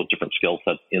people with different skill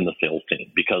sets in the sales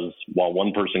team, because while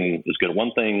one person is good at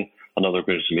one thing, another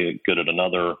person is good at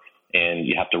another, and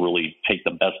you have to really take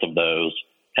the best of those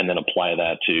and then apply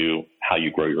that to how you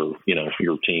grow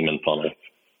your team and funnel.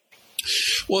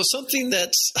 Well, something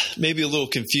that's maybe a little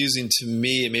confusing to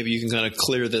me, and maybe you can kind of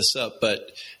clear this up, but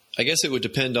I guess it would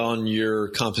depend on your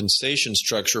compensation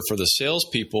structure for the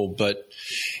salespeople. But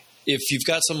if you've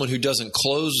got someone who doesn't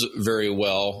close very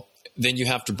well, then you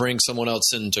have to bring someone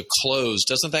else in to close.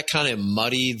 Doesn't that kind of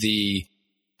muddy the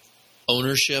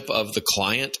ownership of the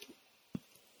client?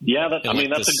 Yeah, that's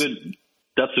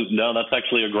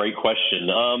actually a great question.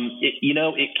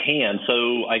 It can.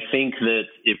 So I think that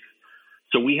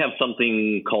we have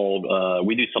something called,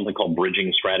 we do something called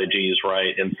bridging strategies,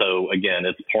 right? And so again,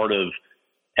 it's part of,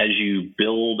 as you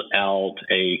build out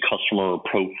a customer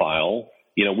profile,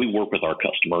 we work with our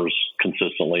customers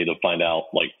consistently to find out,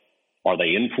 like, are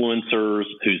they influencers?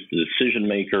 Who's the decision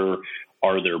maker?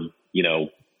 Are there,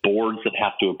 boards that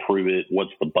have to approve it?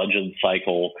 What's the budget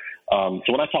cycle?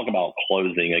 So when I talk about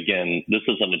closing, again, this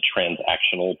isn't a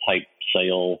transactional type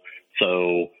sale.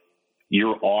 So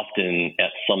you're often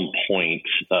at some point,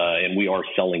 and we are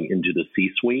selling into the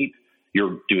C-suite,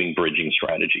 you're doing bridging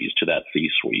strategies to that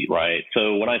C-suite, right?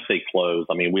 So when I say close,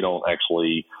 I mean, we don't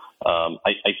actually,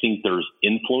 I think there's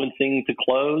influencing to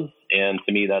close. And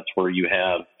to me, that's where you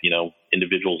have,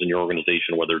 individuals in your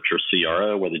organization, whether it's your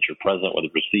CRO, whether it's your president, whether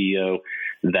it's your CEO,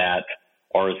 that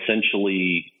are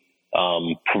essentially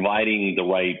providing the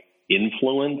right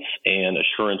influence and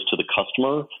assurance to the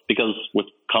customer, because with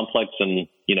complex and,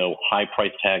 high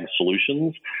price tag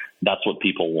solutions, that's what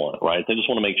people want, right? They just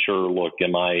want to make sure, look,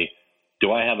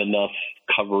 do I have enough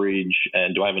coverage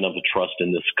and do I have enough trust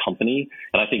in this company?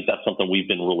 And I think that's something we've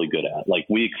been really good at. Like,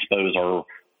 we expose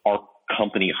our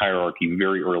company hierarchy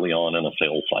very early on in a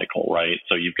sales cycle, right?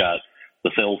 So you've got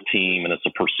the sales team, and it's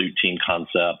a pursuit team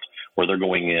concept where they're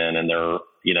going in and they're,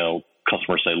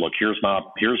 customers say, look, here's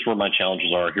where my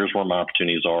challenges are. Here's where my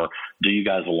opportunities are. Do you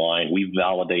guys align? We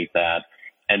validate that.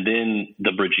 And then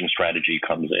the bridging strategy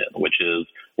comes in, which is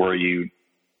where you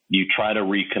try to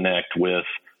reconnect with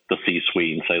the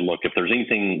C-suite and say, look, if there's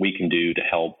anything we can do to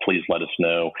help, please let us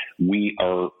know. We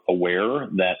are aware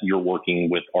that you're working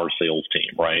with our sales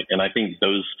team, right? And I think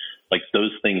those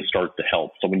things start to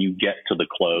help. So when you get to the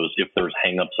close, if there's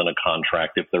hangups in a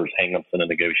contract, if there's hangups in a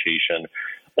negotiation,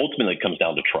 ultimately it comes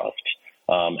down to trust.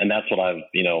 And that's what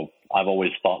I've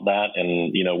always thought that.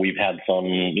 And, we've had some,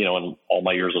 in all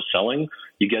my years of selling,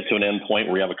 you get to an end point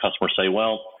where you have a customer say,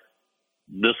 well,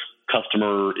 this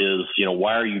customer is,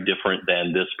 why are you different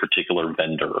than this particular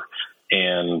vendor?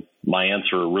 And my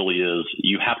answer really is,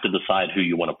 you have to decide who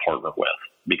you want to partner with,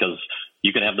 because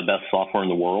you can have the best software in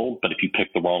the world, but if you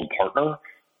pick the wrong partner,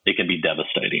 it can be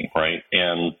devastating, right?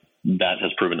 And that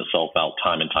has proven itself out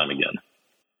time and time again.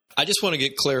 I just want to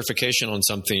get clarification on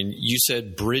something. You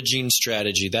said bridging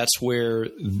strategy. That's where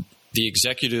the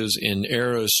executives in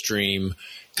AeroStream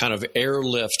kind of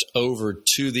airlift over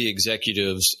to the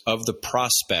executives of the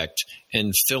prospect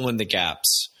and fill in the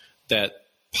gaps that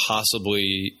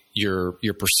possibly your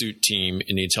pursuit team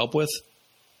needs help with?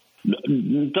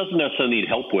 It doesn't necessarily need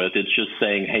help with. It's just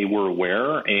saying, hey, we're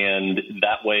aware. And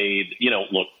that way,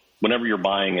 look, whenever you're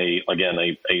buying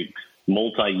a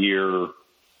multi-year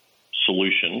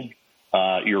solution,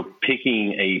 you're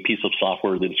picking a piece of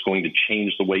software that's going to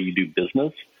change the way you do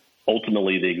business.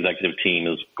 Ultimately, the executive team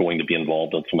is going to be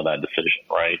involved in some of that decision,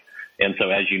 right? And so,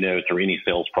 as you know, through any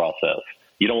sales process,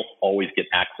 you don't always get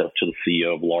access to the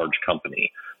CEO of a large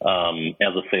company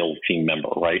as a sales team member,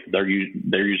 right? They're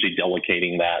usually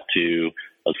delegating that to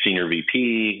a senior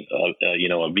VP,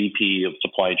 a VP of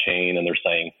supply chain, and they're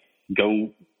saying,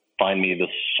 go find me this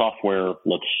software.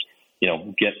 Let's,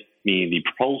 get me the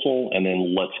proposal, and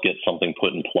then let's get something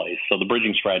put in place. So the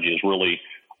bridging strategy is really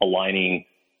aligning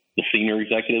the senior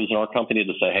executives in our company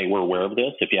to say, hey, we're aware of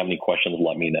this. If you have any questions,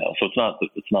 let me know. So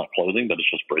it's not closing, but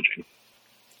it's just bridging.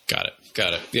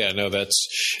 Got it. Yeah, no,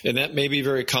 that may be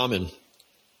very common,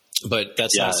 but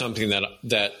that's not something that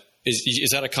is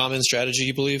that a common strategy,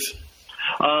 you believe?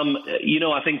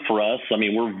 I think for us,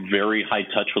 we're very high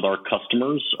touch with our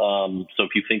customers. So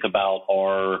if you think about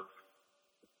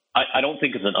I don't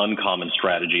think it's an uncommon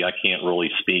strategy. I can't really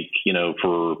speak,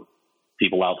 for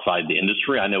people outside the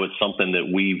industry. I know it's something that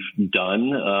we've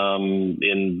done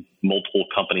in multiple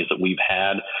companies that we've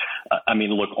had.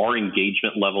 Look, our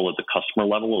engagement level at the customer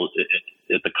level,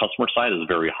 at the customer side, is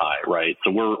very high, right?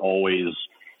 So we're always,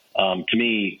 to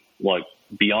me, like,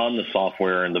 beyond the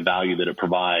software and the value that it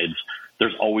provides,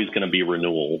 there's always going to be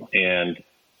renewal. And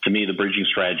to me, the bridging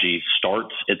strategy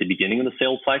starts at the beginning of the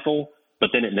sales cycle, but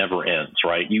then it never ends,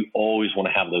 right? You always want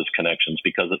to have those connections,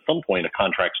 because at some point a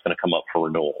contract's going to come up for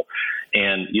renewal.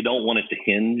 And you don't want it to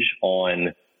hinge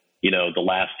on, the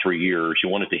last 3 years. You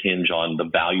want it to hinge on the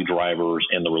value drivers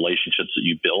and the relationships that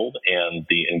you build and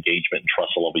the engagement and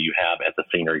trust level you have at the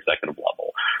senior executive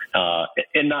level.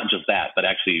 And not just that, but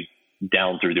actually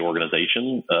down through the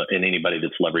organization and anybody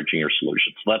that's leveraging your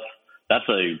solutions. So that's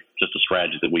just a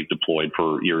strategy that we've deployed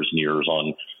for years and years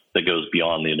on that goes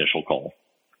beyond the initial call.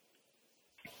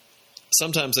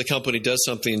 Sometimes a company does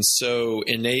something so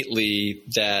innately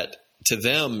that to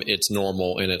them it's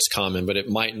normal and it's common, but it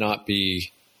might not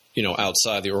be,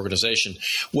 outside the organization.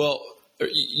 Well,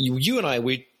 you and I,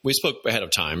 we spoke ahead of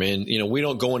time, and, we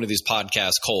don't go into these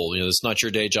podcasts cold. It's not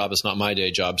your day job. It's not my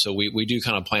day job. So we do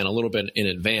kind of plan a little bit in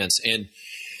advance, and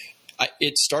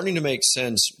it's starting to make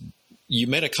sense. You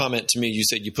made a comment to me. You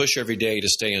said you push every day to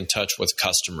stay in touch with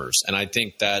customers. And I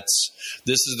think this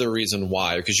is the reason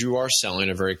why, because you are selling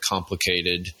a very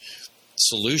complicated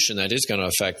solution that is going to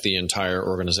affect the entire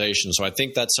organization. So I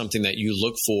think that's something that you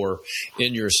look for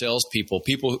in your salespeople.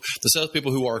 The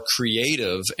salespeople who are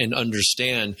creative and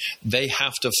understand they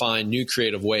have to find new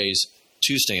creative ways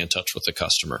to stay in touch with the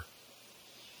customer.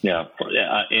 Yeah.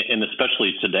 And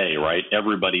especially today, right?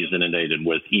 Everybody's inundated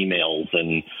with emails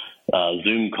and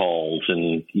Zoom calls,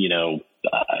 and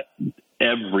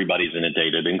everybody's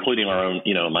inundated, including our own,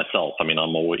 myself. I mean,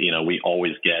 we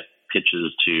always get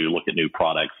pitches to look at new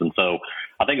products, and so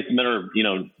I think it's a matter of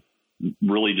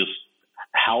really just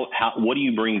how what do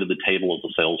you bring to the table as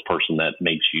a salesperson that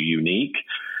makes you unique?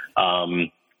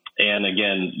 And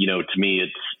again, to me,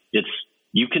 it's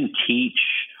you can teach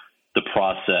the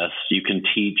process, you can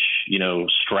teach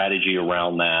strategy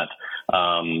around that.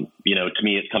 To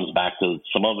me, it comes back to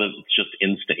some of it's just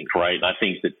instinct, right? I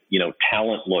think that,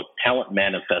 talent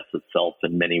manifests itself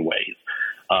in many ways.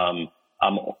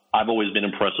 I've always been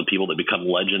impressed with people that become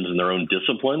legends in their own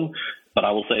discipline, but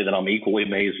I will say that I'm equally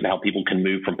amazed at how people can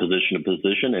move from position to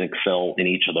position and excel in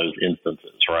each of those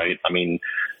instances, right? I mean,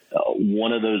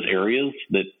 one of those areas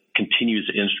that continues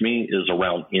to interest me is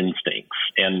around instincts,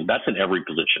 and that's in every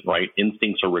position, right?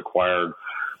 Instincts are required.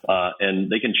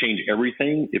 And they can change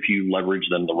everything if you leverage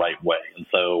them the right way. And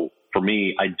so for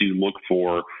me, I do look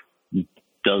for,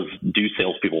 do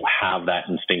salespeople have that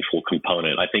instinctual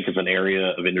component? I think it's an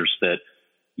area of interest that,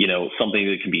 something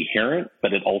that can be inherent,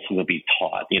 but it also can be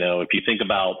taught. If you think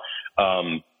about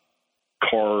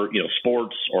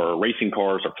sports or racing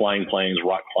cars or flying planes,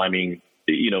 rock climbing,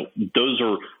 those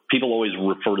are, people always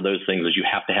refer to those things as you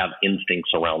have to have instincts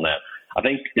around that. I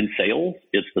think in sales,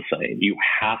 it's the same. You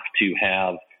have to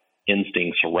have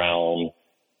instincts around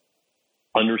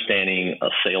understanding a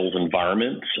sales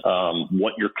environment,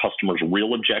 what your customers'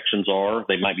 real objections are.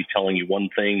 They might be telling you one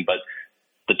thing, but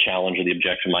the challenge or the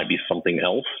objection might be something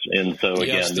else. And so again,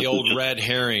 yes, the old red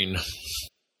herring.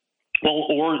 Well,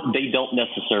 or they don't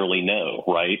necessarily know,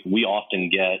 right? We often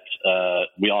get,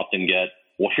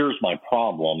 well, here's my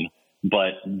problem,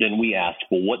 but then we ask,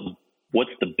 well, what's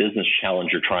the business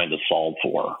challenge you're trying to solve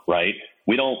for, right?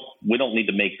 We don't need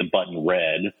to make the button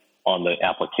red on the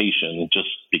application just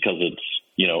because it's,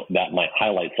 that might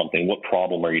highlight something. What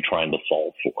problem are you trying to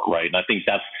solve for, right? And I think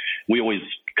we always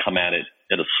come at it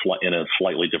in a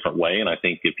slightly different way. And I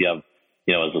think if you have,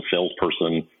 as a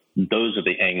salesperson, those are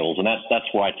the angles, and that's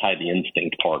where I tie the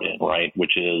instinct part in, right?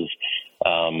 Which is,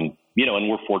 and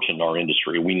we're fortunate in our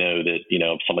industry. We know that,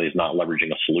 if somebody's not leveraging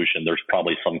a solution, there's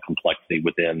probably some complexity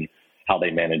within how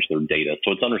they manage their data.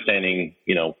 So it's understanding,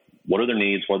 what are their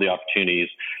needs, what are the opportunities,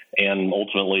 and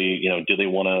ultimately, do they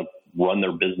want to run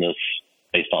their business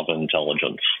based off of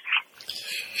intelligence?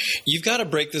 You've got to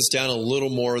break this down a little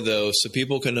more, though, so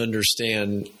people can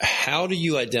understand, how do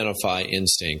you identify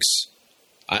instincts?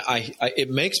 It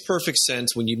makes perfect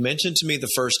sense. When you mentioned to me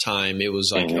the first time, it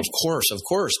was like, mm-hmm. Of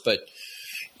course, but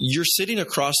you're sitting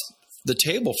across the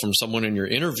table from someone and you're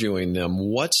interviewing them.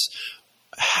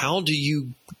 How do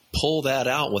you pull that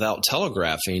out without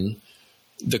telegraphing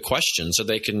the question so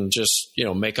they can just,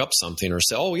 make up something or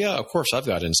say, oh yeah, of course I've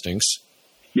got instincts?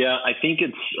 Yeah, I think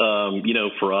it's,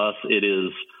 for us, it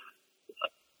is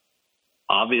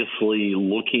obviously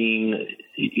looking,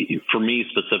 for me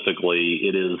specifically,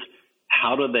 it is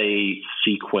how do they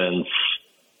sequence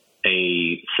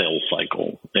a sales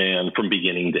cycle and from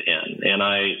beginning to end? And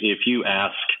if you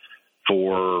ask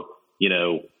for,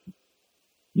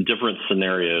 different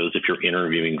scenarios, if you're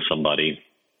interviewing somebody,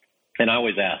 and I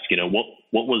always ask,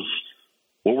 what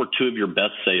were two of your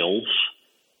best sales,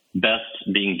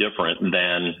 best being different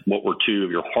than what were two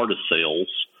of your hardest sales?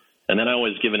 And then I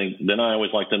always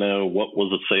like to know what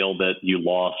was a sale that you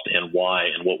lost and why,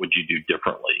 and what would you do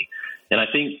differently? And I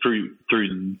think through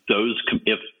those,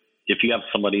 if you have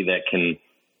somebody that can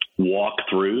walk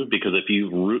through, because if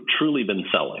you've truly been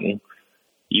selling,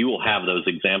 you will have those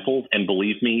examples. And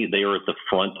believe me, they are at the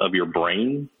front of your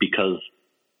brain because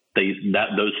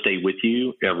those stay with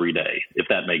you every day, if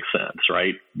that makes sense,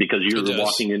 right? Because you're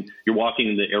walking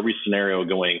into every scenario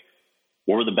going,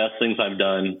 what were the best things I've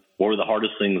done? What were the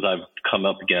hardest things I've come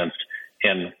up against?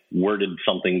 And where did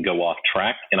something go off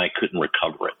track and I couldn't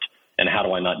recover it? And how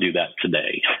do I not do that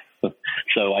today?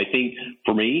 So I think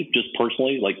for me, just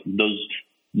personally, like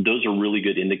those are really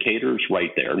good indicators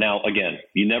right there. Now, again,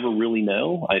 you never really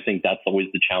know. I think that's always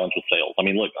the challenge with sales. I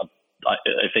mean, look,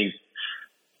 I think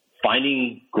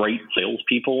finding great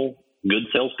salespeople, good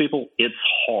salespeople, it's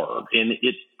hard. And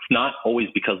it's not always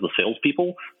because of the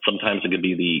salespeople. Sometimes it could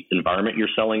be the environment you're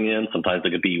selling in. Sometimes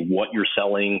it could be what you're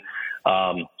selling.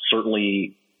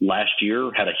 Certainly last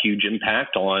year had a huge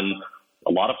impact on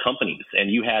a lot of companies. And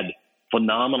you had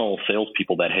phenomenal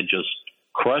salespeople that had just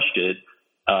crushed it,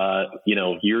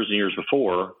 years and years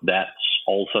before, that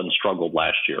all of a sudden struggled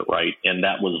last year, right? And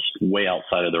that was way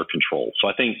outside of their control. So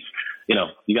I think,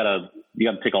 you gotta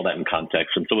take all that in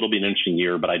context. And so it'll be an interesting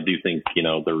year, but I do think,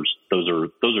 those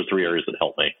are three areas that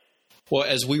help me. Well,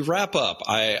 as we wrap up,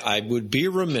 I would be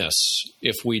remiss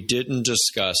if we didn't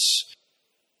discuss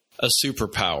a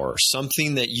superpower,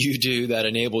 something that you do that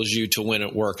enables you to win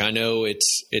at work. I know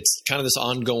it's kind of this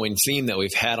ongoing theme that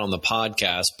we've had on the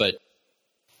podcast, but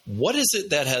what is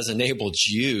it that has enabled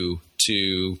you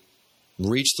to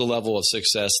reach the level of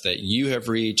success that you have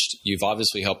reached? You've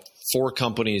obviously helped 4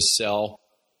 companies sell,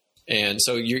 and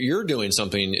so you're doing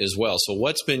something as well. So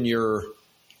what's been your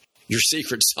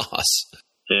secret sauce?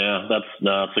 Yeah,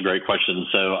 that's a great question.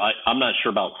 So I'm not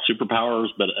sure about superpowers,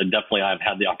 but definitely I've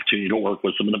had the opportunity to work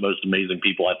with some of the most amazing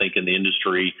people, I think, in the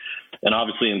industry, and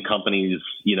obviously in companies,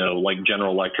 like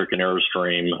General Electric and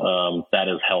Aerostream, that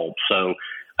has helped. So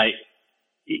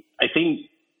I think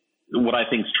what I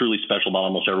think is truly special about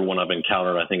almost everyone I've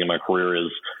encountered, I think, in my career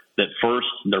is that first,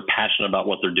 they're passionate about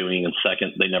what they're doing, and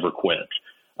second, they never quit.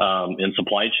 In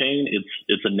supply chain,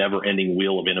 it's a never-ending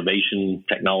wheel of innovation,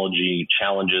 technology,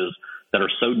 challenges that are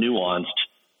so nuanced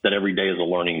that every day is a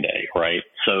learning day, right?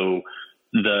 So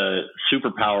the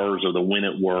superpowers or the win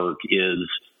at work is,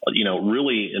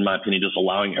 really, in my opinion, just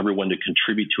allowing everyone to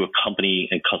contribute to a company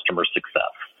and customer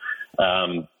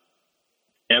success.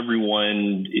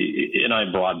 Everyone, and I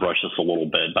broad brush this a little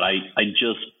bit, but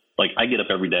I get up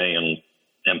every day and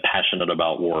am passionate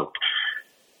about work.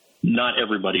 Not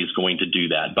everybody's going to do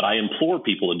that, but I implore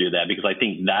people to do that because I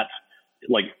think that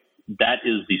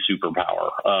is the superpower.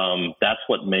 That's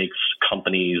what makes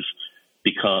companies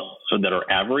that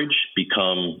are average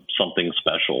become something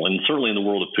special. And certainly in the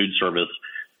world of food service,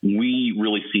 we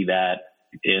really see that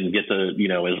and get the,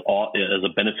 as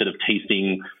a benefit of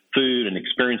tasting food and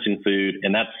experiencing food.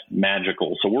 And that's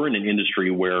magical. So we're in an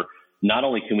industry where not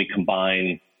only can we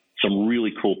combine some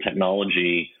really cool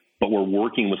technology, but we're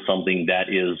working with something that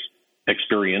is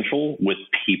experiential with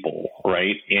people,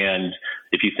 right? And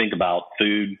if you think about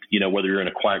food, whether you're in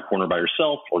a quiet corner by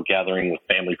yourself or gathering with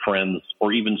family, friends,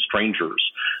 or even strangers,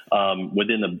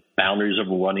 within the boundaries of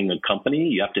running a company,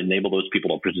 you have to enable those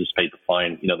people to participate to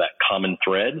find, that common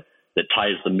thread that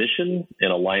ties the mission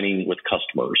and aligning with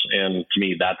customers. And to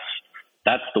me,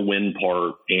 that's the win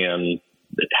part and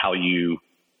how you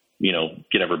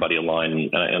get everybody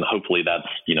aligned. And hopefully that's,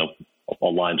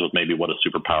 aligns with maybe what a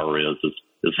superpower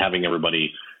is having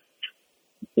everybody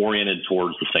oriented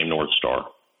towards the same North Star.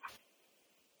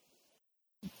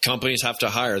 Companies have to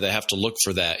hire. They have to look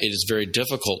for that. It is very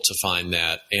difficult to find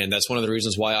that. And that's one of the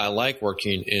reasons why I like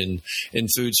working in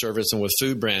food service and with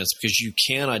food brands, because you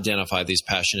can identify these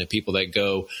passionate people that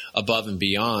go above and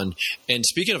beyond. And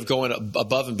speaking of going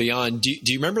above and beyond, do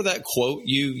you remember that quote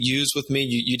you used with me?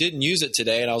 You didn't use it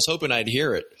today, and I was hoping I'd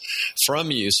hear it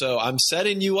from you. So I'm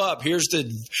setting you up. Here's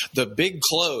the big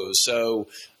close. So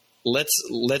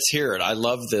let's hear it. I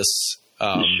love this.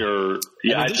 Sure.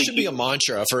 Yeah, I mean, this should be a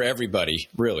mantra for everybody,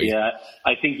 really. Yeah,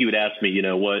 I think you would ask me,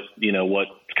 what's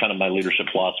kind of my leadership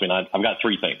philosophy, and I've got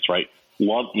 3 things, right?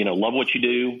 Love what you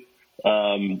do,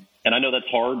 and I know that's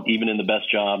hard, even in the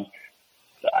best job.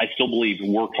 I still believe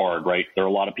work hard, right? There are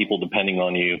a lot of people depending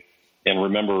on you, and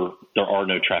remember, there are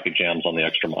no traffic jams on the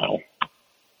extra mile.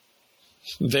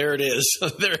 There it is.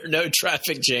 There are no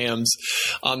traffic jams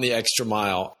on the extra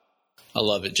mile. I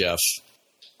love it, Jeff.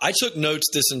 I took notes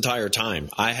this entire time.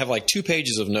 I have 2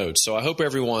 pages of notes, so I hope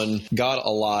everyone got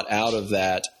a lot out of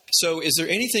that. So is there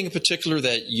anything in particular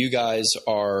that you guys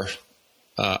are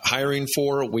hiring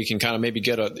for? We can kind of maybe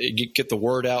get the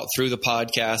word out through the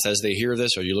podcast as they hear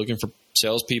this. Are you looking for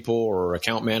salespeople or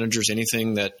account managers,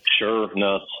 anything that? Sure.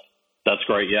 No, that's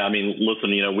great. Yeah. I mean,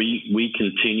 listen, we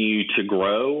continue to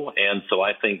grow. And so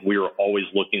I think we are always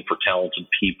looking for talented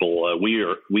people.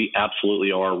 We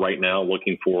absolutely are right now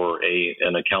looking for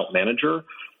an account manager.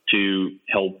 to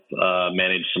help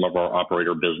manage some of our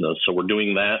operator business. So we're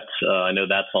doing that. I know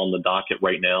that's on the docket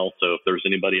right now. So if there's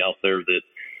anybody out there that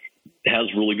has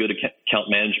really good account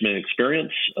management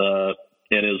experience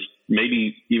and is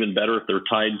maybe even better if they're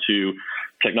tied to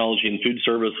technology and food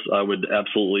service, I would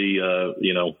absolutely,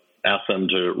 ask them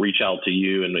to reach out to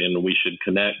you and we should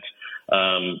connect.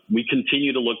 We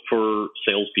continue to look for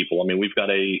salespeople. I mean, we've got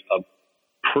a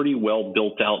pretty well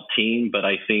built out team, but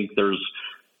I think there's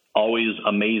always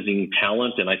amazing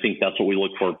talent. And I think that's what we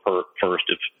look for first.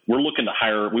 If we're looking to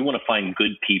hire, we want to find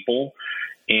good people,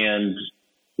 and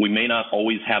we may not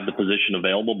always have the position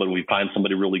available, but we find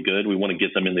somebody really good, we want to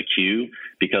get them in the queue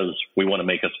because we want to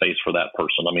make a space for that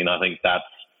person. I mean, I think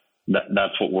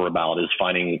that's what we're about, is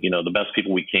finding, the best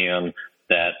people we can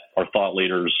that are thought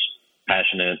leaders,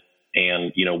 passionate,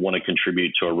 and, want to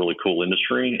contribute to a really cool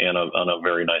industry and a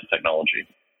very nice technology.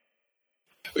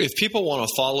 If people want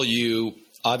to follow you,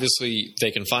 obviously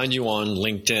they can find you on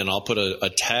LinkedIn. I'll put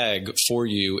a tag for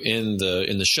you in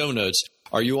the show notes.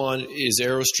 Are you on, is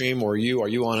AeroStream or are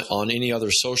you on any other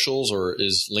socials, or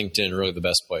is LinkedIn really the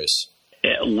best place?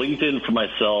 Yeah, LinkedIn for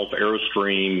myself,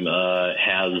 AeroStream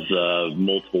has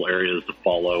multiple areas to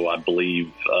follow, I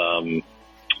believe.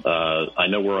 I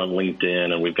know we're on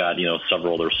LinkedIn, and we've got,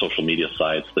 several other social media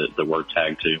sites that we're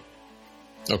tagged to.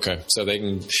 Okay, so they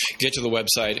can get to the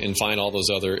website and find all those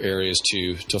other areas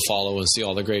to follow and see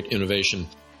all the great innovation.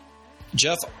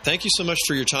 Jeff, thank you so much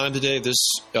for your time today. This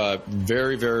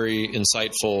very, very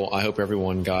insightful. I hope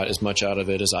everyone got as much out of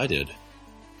it as I did.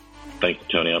 Thank you,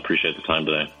 Tony. I appreciate the time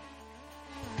today.